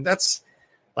this, and that's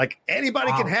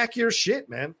anybody can hack your shit,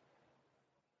 man.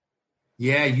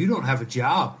 Yeah, you don't have a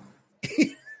job.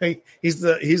 He's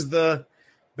the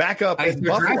backup in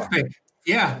Buffalo.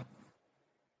 Yeah.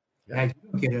 You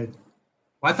don't get it.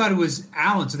 Well, I thought it was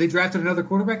Allen. So they drafted another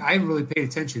quarterback? I haven't really paid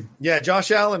attention. Yeah,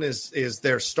 Josh Allen is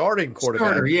their starting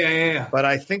quarterback. Yeah. But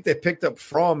I think they picked up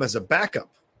Fromm as a backup.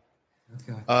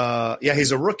 Okay.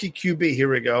 He's a rookie QB.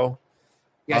 Here we go.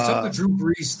 Yeah, I saw the Drew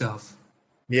Brees stuff.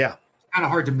 Yeah. Kind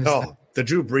of hard to miss that. The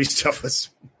Drew Brees stuff was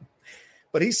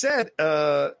 – but he said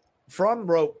Fromm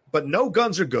wrote, but no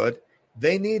guns are good.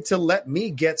 They need to let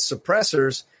me get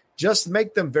suppressors. Just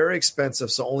make them very expensive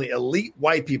so only elite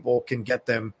white people can get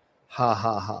them. Ha,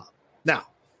 ha, ha. Now,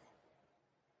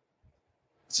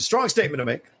 it's a strong statement to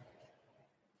make.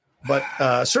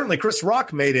 But certainly Chris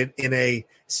Rock made it in a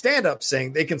stand-up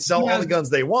saying they can sell all the guns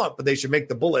they want, but they should make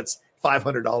the bullets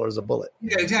 $500 a bullet.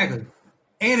 Yeah, exactly.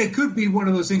 And it could be one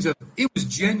of those things of it was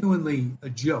genuinely a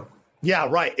joke. Yeah,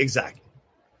 right. Exactly.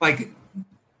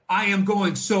 I am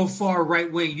going so far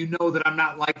right wing. You know that I'm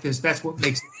not like this. That's what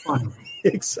makes it funny.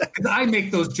 Exactly. I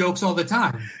make those jokes all the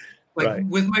time.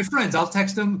 With my friends, I'll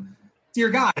text them, dear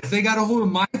God, if they got a hold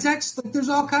of my text, there's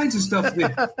all kinds of stuff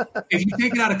that, if you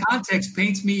take it out of context,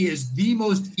 paints me as the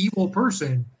most evil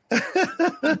person.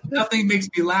 Nothing makes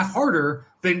me laugh harder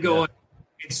than going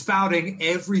and spouting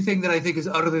everything that I think is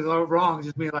utterly wrong.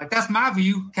 Just being that's my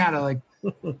view, kind of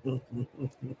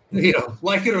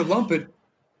like it or lump it.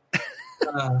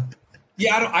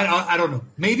 I don't know.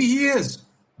 Maybe he is.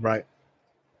 Right.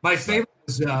 My favorite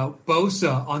was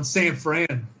Bosa on San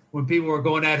Fran when people were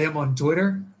going at him on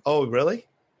Twitter. Oh, really?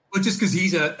 Well, just because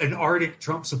he's an ardent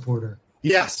Trump supporter.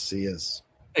 Yes, he is.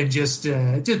 And just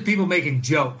people making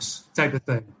jokes type of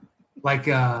thing.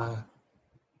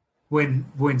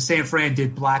 When San Fran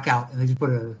did blackout and they just put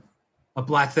a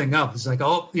black thing up. It's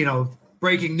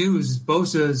breaking news,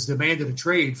 Bosa has demanded a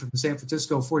trade from the San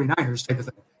Francisco 49ers type of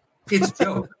thing. It's a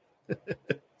joke.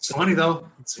 It's funny, though.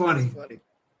 It's funny.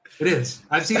 It is.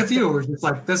 I've seen a few where it's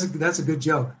that's a good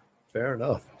joke. Fair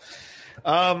enough.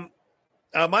 My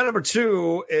number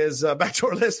two is back to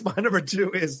our list. My number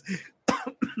two is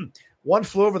One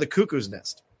Flew Over the Cuckoo's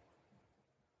Nest.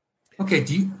 Okay,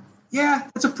 yeah,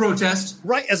 that's a protest.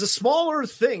 Right. As a smaller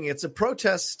thing, it's a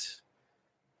protest.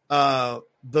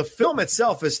 The film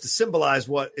itself is to symbolize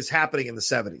what is happening in the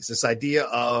 70s. This idea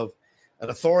of an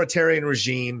authoritarian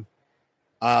regime,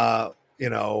 trying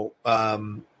to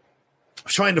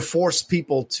force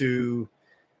people to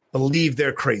believe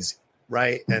they're crazy,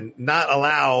 right? And not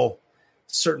allow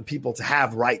certain people to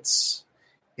have rights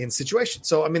in situations.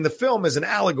 So, I mean, the film is an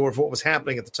allegory for what was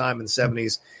happening at the time in the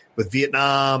 70s with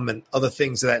Vietnam and other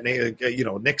things of that,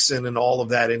 Nixon and all of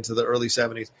that into the early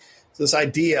 70s. So this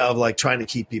idea of like trying to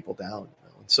keep people down.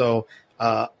 So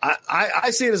I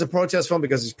see it as a protest film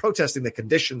because he's protesting the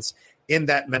conditions in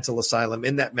that mental asylum,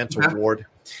 in that mental ward.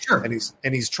 Sure.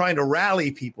 And he's trying to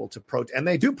rally people to protest. And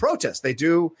they do protest. They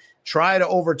do try to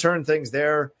overturn things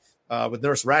there with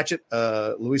Nurse Ratched,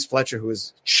 Louise Fletcher, who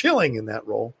is chilling in that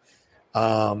role.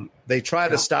 They try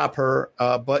to stop her,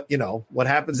 but what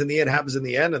happens in the end happens in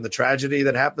the end, and the tragedy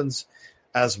that happens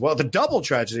as well, the double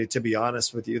tragedy, to be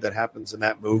honest with you, that happens in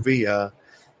that movie.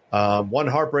 One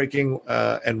heartbreaking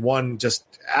and one just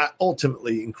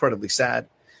ultimately incredibly sad.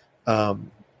 So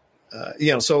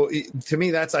to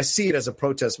me, I see it as a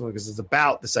protest movie because it's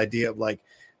about this idea of like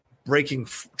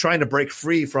trying to break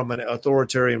free from an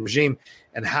authoritarian regime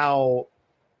and how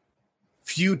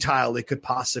futile it could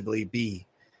possibly be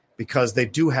because they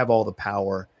do have all the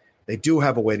power. They do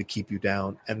have a way to keep you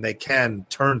down, and they can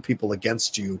turn people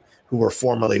against you who were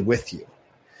formerly with you.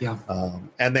 Yeah.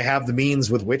 And they have the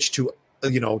means with which to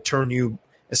turn you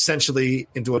essentially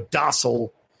into a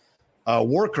docile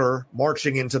worker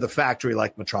marching into the factory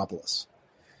like Metropolis,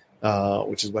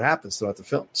 which is what happens throughout the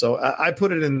film. So I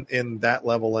put it in that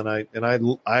level, and I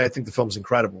think the film's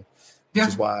incredible, which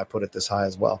is why I put it this high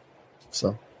as well.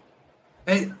 So,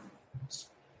 it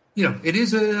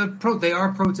is they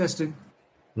are protesting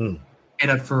and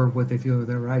up for what they feel are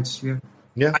their rights. Yeah.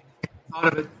 Yeah. I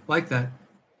thought of it like that.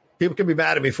 People can be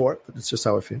mad at me for it, but it's just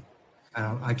how I feel.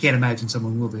 I can't imagine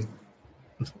someone will be.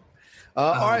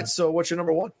 All right. So what's your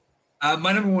number one?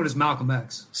 My number one is Malcolm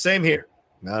X. Same here.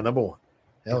 Number one.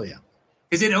 Hell yeah.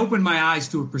 Because it opened my eyes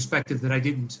to a perspective that I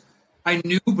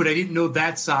knew, but I didn't know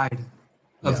that side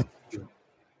of the issue.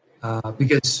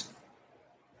 Because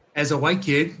as a white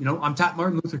kid, I'm taught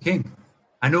Martin Luther King.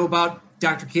 I know about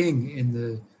Dr. King and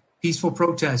the peaceful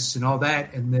protests and all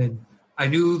that. And then I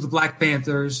knew the Black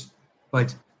Panthers,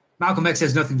 but Malcolm X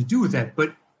has nothing to do with that.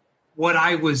 But what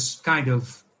I was I don't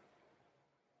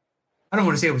want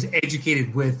to say I was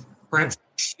educated with, perhaps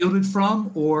shielded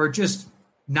from, or just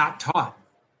not taught,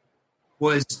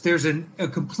 was there's a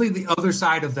completely other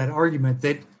side of that argument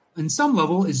that on some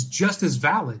level is just as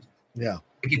valid. Yeah.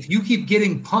 Like if you keep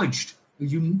getting punched,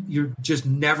 you're just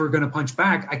never going to punch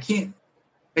back.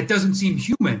 It doesn't seem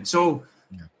human. So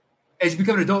as you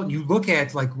become an adult and you look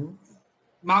at like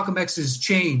Malcolm X's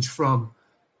change from,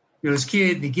 this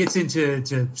kid, and he gets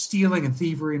into stealing and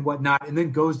thievery and whatnot, and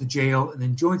then goes to jail, and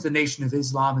then joins the Nation of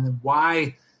Islam, and then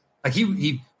why? Like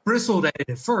he bristled at it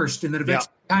at first, and then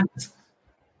eventually kind of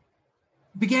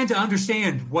began to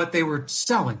understand what they were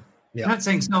selling. Yeah. I'm not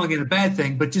saying selling is a bad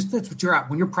thing, but just that's what you're at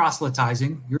when you're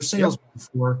proselytizing. You're salesman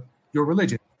for your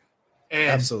religion.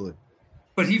 Absolutely.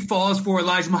 But he falls for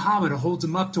Elijah Muhammad, and holds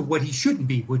him up to what he shouldn't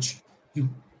be, which you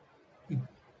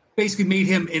basically made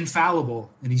him infallible,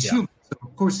 and he's human. So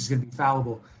of course he's going to be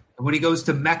fallible. And when he goes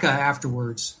to Mecca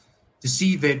afterwards to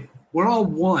see that we're all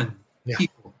one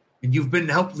people, and you've been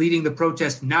helped leading the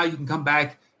protest, now you can come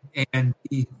back and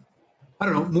be,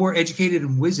 more educated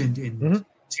and wizened and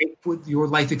take with your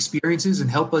life experiences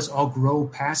and help us all grow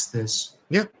past this.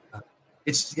 Yeah.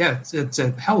 It's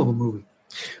a hell of a movie.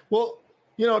 Well,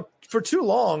 for too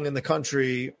long in the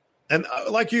country, and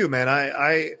like you, man,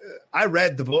 I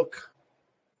read the book.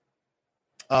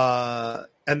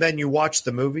 And then you watch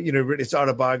the movie, it's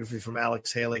autobiography from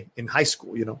Alex Haley in high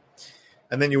school,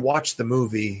 and then you watch the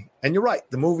movie, and you're right.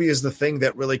 The movie is the thing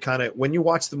that really when you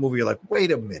watch the movie, you're like,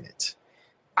 wait a minute.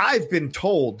 I've been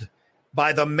told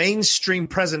by the mainstream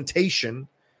presentation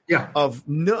of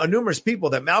numerous people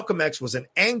that Malcolm X was an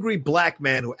angry black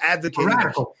man who advocated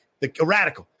a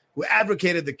radical who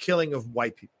advocated the killing of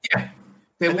white people. Yeah.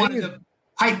 They wanted to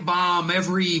pipe bomb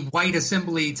every white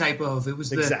assembly type of, it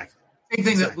was the same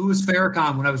thing that Louis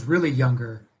Farrakhan, when I was really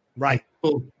younger, right?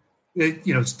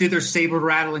 Did their saber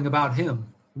rattling about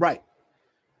him, right?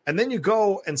 And then you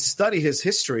go and study his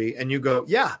history, and you go,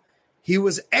 he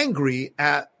was angry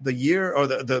at the year or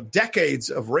the decades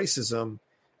of racism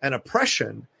and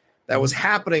oppression that was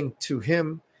happening to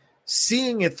him,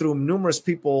 seeing it through numerous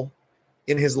people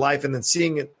in his life, and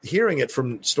then hearing it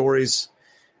from stories,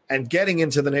 and getting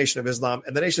into the Nation of Islam.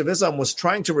 And the Nation of Islam was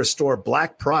trying to restore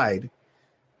black pride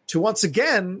to once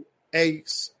again a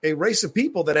race of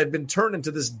people that had been turned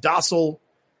into this docile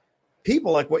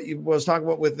people, like what you was talking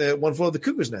about with the One Flew Over the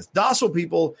Cuckoo's Nest. Docile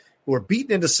people who were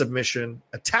beaten into submission,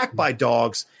 attacked by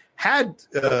dogs, had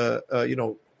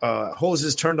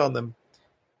hoses turned on them,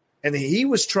 and he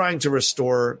was trying to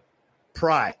restore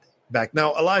pride back.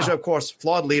 Now, Elijah, of course,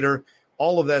 flawed leader,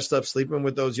 all of that stuff, sleeping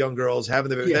with those young girls,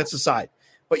 having that's aside.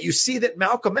 But you see that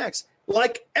Malcolm X,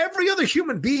 like every other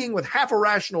human being with half a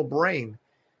rational brain,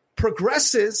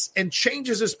 progresses and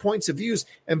changes his points of views.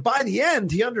 And by the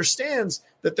end, he understands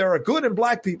that there are good and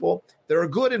black people, there are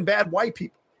good and bad white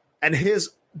people. And his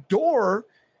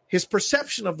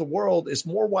perception of the world is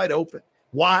more wide open.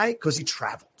 Why? Because he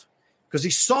traveled. Because he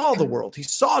saw the world. He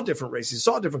saw different races. He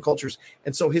saw different cultures.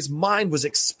 And so his mind was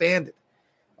expanded.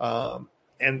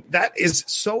 And that is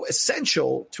so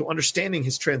essential to understanding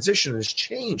his transition, his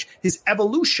change, his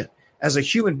evolution as a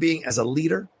human being, as a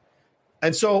leader.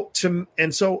 And so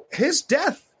his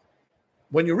death,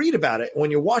 when you read about it,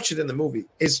 when you watch it in the movie,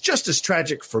 is just as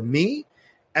tragic for me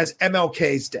as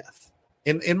MLK's death,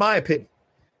 in my opinion.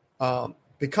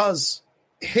 Because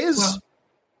his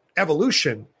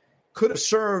evolution could have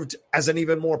served as an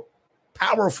even more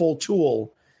powerful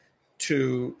tool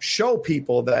to show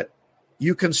people that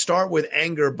you can start with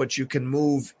anger, but you can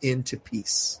move into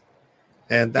peace.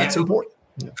 And that's important.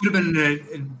 It could have been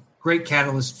a great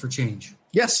catalyst for change.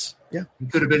 Yes. Yeah. He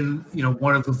could have been,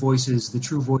 one of the voices, the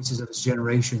true voices of his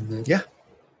generation that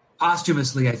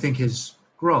posthumously, I think, has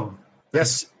grown.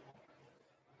 Yes.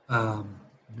 And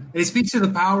it speaks to the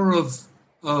power of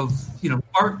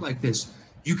art like this.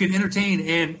 You can entertain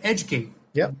and educate.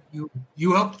 Yeah.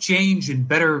 You help change and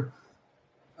better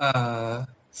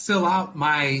fill out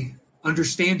my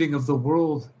understanding of the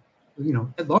world,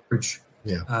 at large.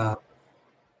 Yeah.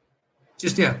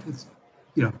 Is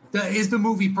the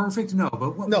movie perfect? No,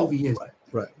 but what movie is?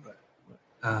 Right.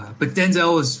 But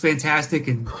Denzel is fantastic,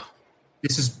 and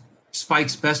this is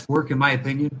Spike's best work, in my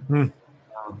opinion.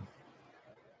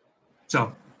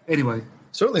 So, anyway.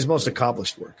 Certainly his most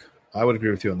accomplished work. I would agree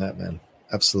with you on that, man.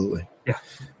 Absolutely. Yeah.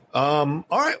 All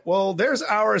right. Well, there's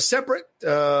our separate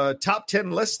top 10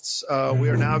 lists. We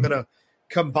are now going to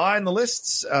combine the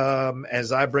lists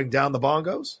as I bring down the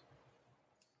bongos.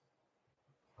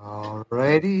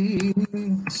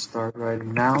 Alrighty. Start right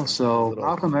now. So,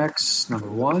 Malcolm X, number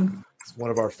 1. One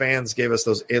of our fans gave us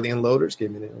those alien loaders.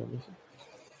 Gave me the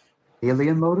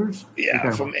alien loaders?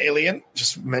 Yeah, from Alien.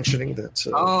 Just mentioning that.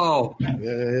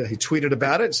 He tweeted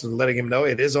about it, so letting him know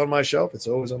it is on my shelf. It's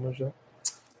always on my shelf.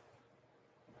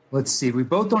 Let's see. We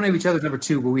both don't have each other's number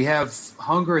 2, but we have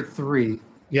Hunger at 3.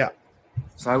 Yeah.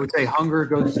 So I would say Hunger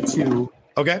goes to 2.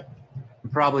 Okay.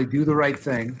 And probably Do the Right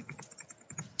Thing.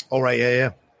 All right.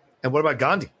 Yeah. And what about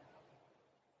Gandhi?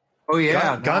 Oh,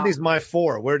 yeah. Gandhi's my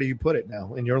 4. Where do you put it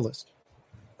now in your list?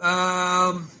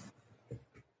 I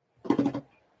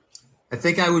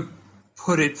think I would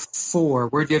put it 4.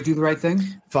 Where do you have Do the Right Thing?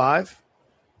 5.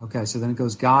 Okay, so then it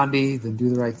goes Gandhi, then Do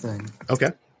the Right Thing.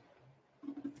 Okay.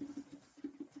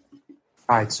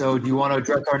 All right, so do you want to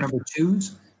address our number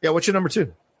 2s? Yeah, what's your number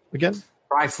 2 again?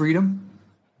 Cry Freedom,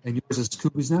 and yours is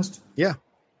Cuckoo's Nest? Yeah.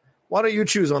 Why don't you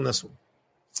choose on this one?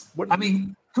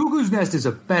 Cuckoo's Nest is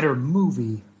a better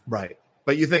movie. Right.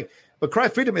 But Cry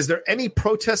Freedom, is there any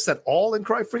protests at all in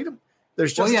Cry Freedom?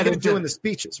 There's just him doing the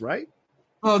speeches, right?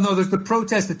 Oh, no, there's the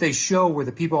protest that they show where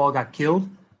the people all got killed.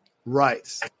 Right.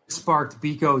 It sparked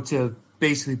Biko to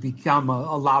basically become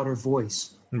a louder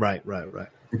voice. Right.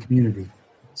 The community.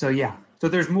 So, yeah. So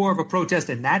there's more of a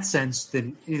protest in that sense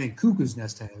than anything Cuckoo's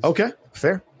Nest has. Okay.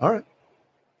 Fair. All right.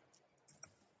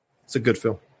 It's a good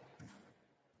film.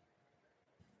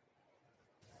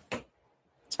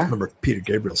 I remember Peter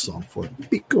Gabriel's song for it.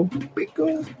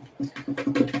 Biko.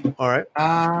 All right.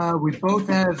 We both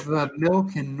have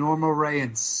Milk and Norma Ray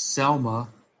and Selma.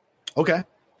 Okay.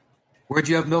 Where'd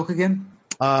you have Milk again?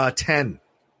 10.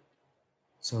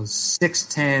 So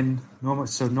 6-10.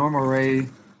 Norma Ray.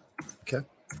 Okay.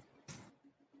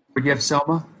 Where'd you have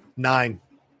Selma? 9.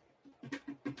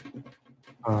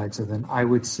 All right. So then I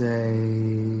would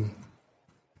say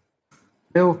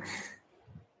Milk,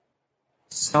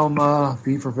 Selma,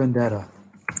 V for Vendetta.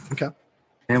 Okay.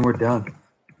 And we're done.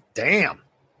 Damn.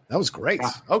 That was great.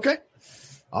 Okay.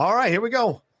 All right, here we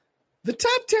go. The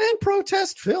top 10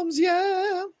 protest films,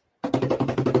 yeah.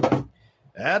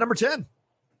 At number 10.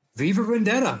 V for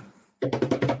Vendetta.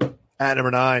 At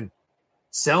number 9.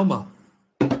 Selma.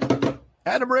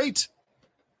 At number 8.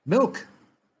 Milk.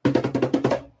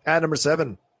 At number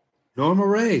 7. Norma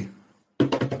Ray.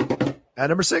 At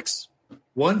number 6.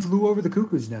 One Flew Over the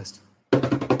Cuckoo's Nest.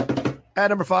 At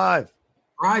number 5.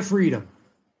 Cry Freedom.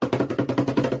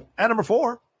 At number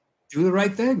 4. Do the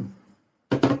Right Thing.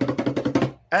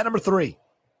 At number 3.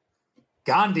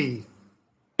 Gandhi.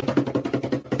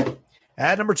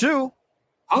 At number 2.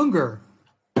 Hunger.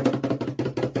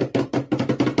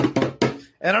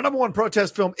 And our number 1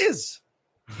 protest film is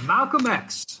Malcolm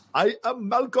X. I Am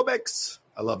Malcolm X.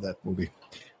 I love that movie.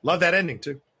 Love that ending,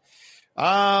 too.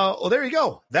 Well, there you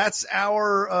go. That's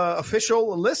our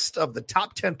official list of the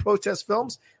top 10 protest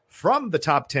films from the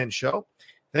Top 10 show.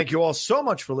 Thank you all so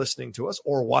much for listening to us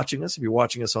or watching us. If you're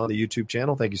watching us on the YouTube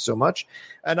channel, thank you so much.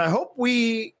 And I hope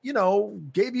we,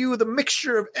 gave you the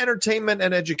mixture of entertainment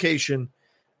and education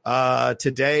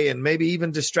today, and maybe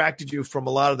even distracted you from a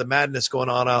lot of the madness going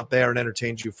on out there and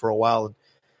entertained you for a while and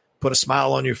put a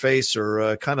smile on your face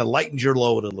or kind of lightened your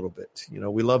load a little bit.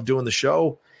 We love doing the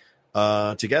show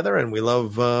together, and we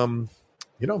love,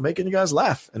 making you guys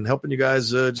laugh and helping you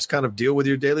guys just kind of deal with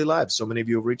your daily lives. So many of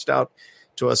you have reached out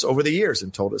to us over the years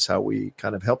and told us how we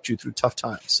kind of helped you through tough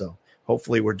times. So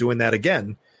hopefully we're doing that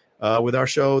again with our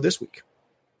show this week.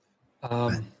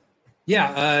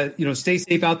 Stay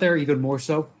safe out there, even more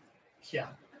so. Yeah.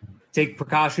 Take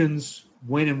precautions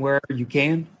when and wherever you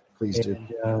can. Please do.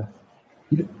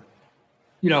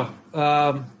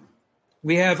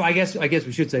 We have, I guess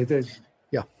we should say this.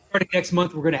 Yeah. Starting next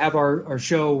month, we're going to have our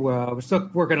show. We're still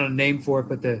working on a name for it,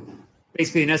 but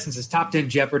basically, in essence, is Top 10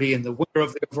 Jeopardy, and the winner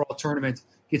of the overall tournament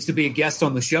gets to be a guest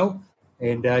on the show.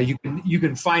 And you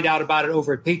can find out about it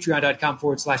over at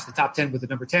patreon.com/the top 10 with the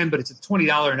number 10, but it's a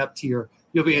 $20 and up tier.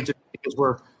 You'll be entered because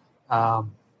we're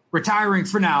retiring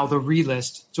for now, the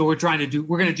relist. So we're going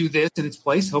to do this in its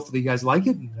place. Hopefully you guys like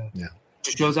it. And,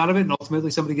 just shows out of it. And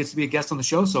ultimately somebody gets to be a guest on the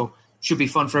show. So it should be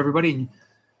fun for everybody. And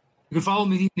you can follow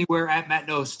me anywhere at Matt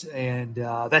Nost, and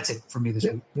that's it for me this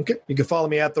week. Okay. You can follow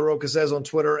me at The Rocha Says on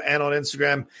Twitter and on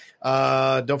Instagram.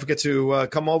 Don't forget to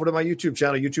come over to my YouTube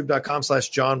channel,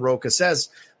 youtube.com/John Rocha Says.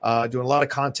 Doing a lot of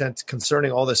content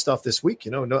concerning all this stuff this week.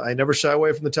 I never shy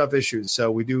away from the tough issues.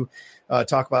 So we do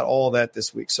talk about all that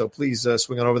this week. So please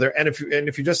swing on over there. And if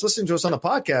you're just listening to us on the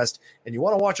podcast and you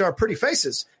want to watch our pretty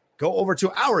faces, go over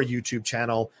to our YouTube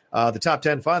channel, the Top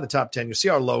 10. Find the Top 10. You'll see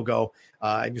our logo.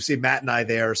 And you see Matt and I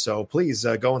there. So please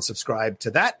go and subscribe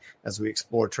to that as we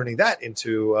explore turning that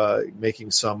into making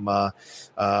some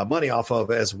money off of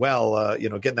as well,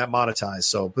 getting that monetized.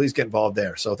 So please get involved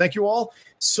there. So thank you all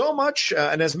so much.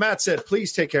 And as Matt said,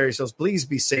 please take care of yourselves. Please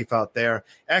be safe out there.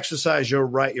 Exercise your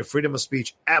right, your freedom of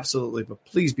speech. Absolutely. But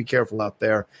please be careful out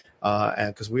there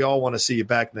because we all want to see you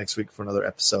back next week for another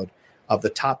episode of the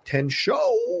Top 10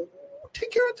 show. Take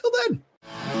care until then.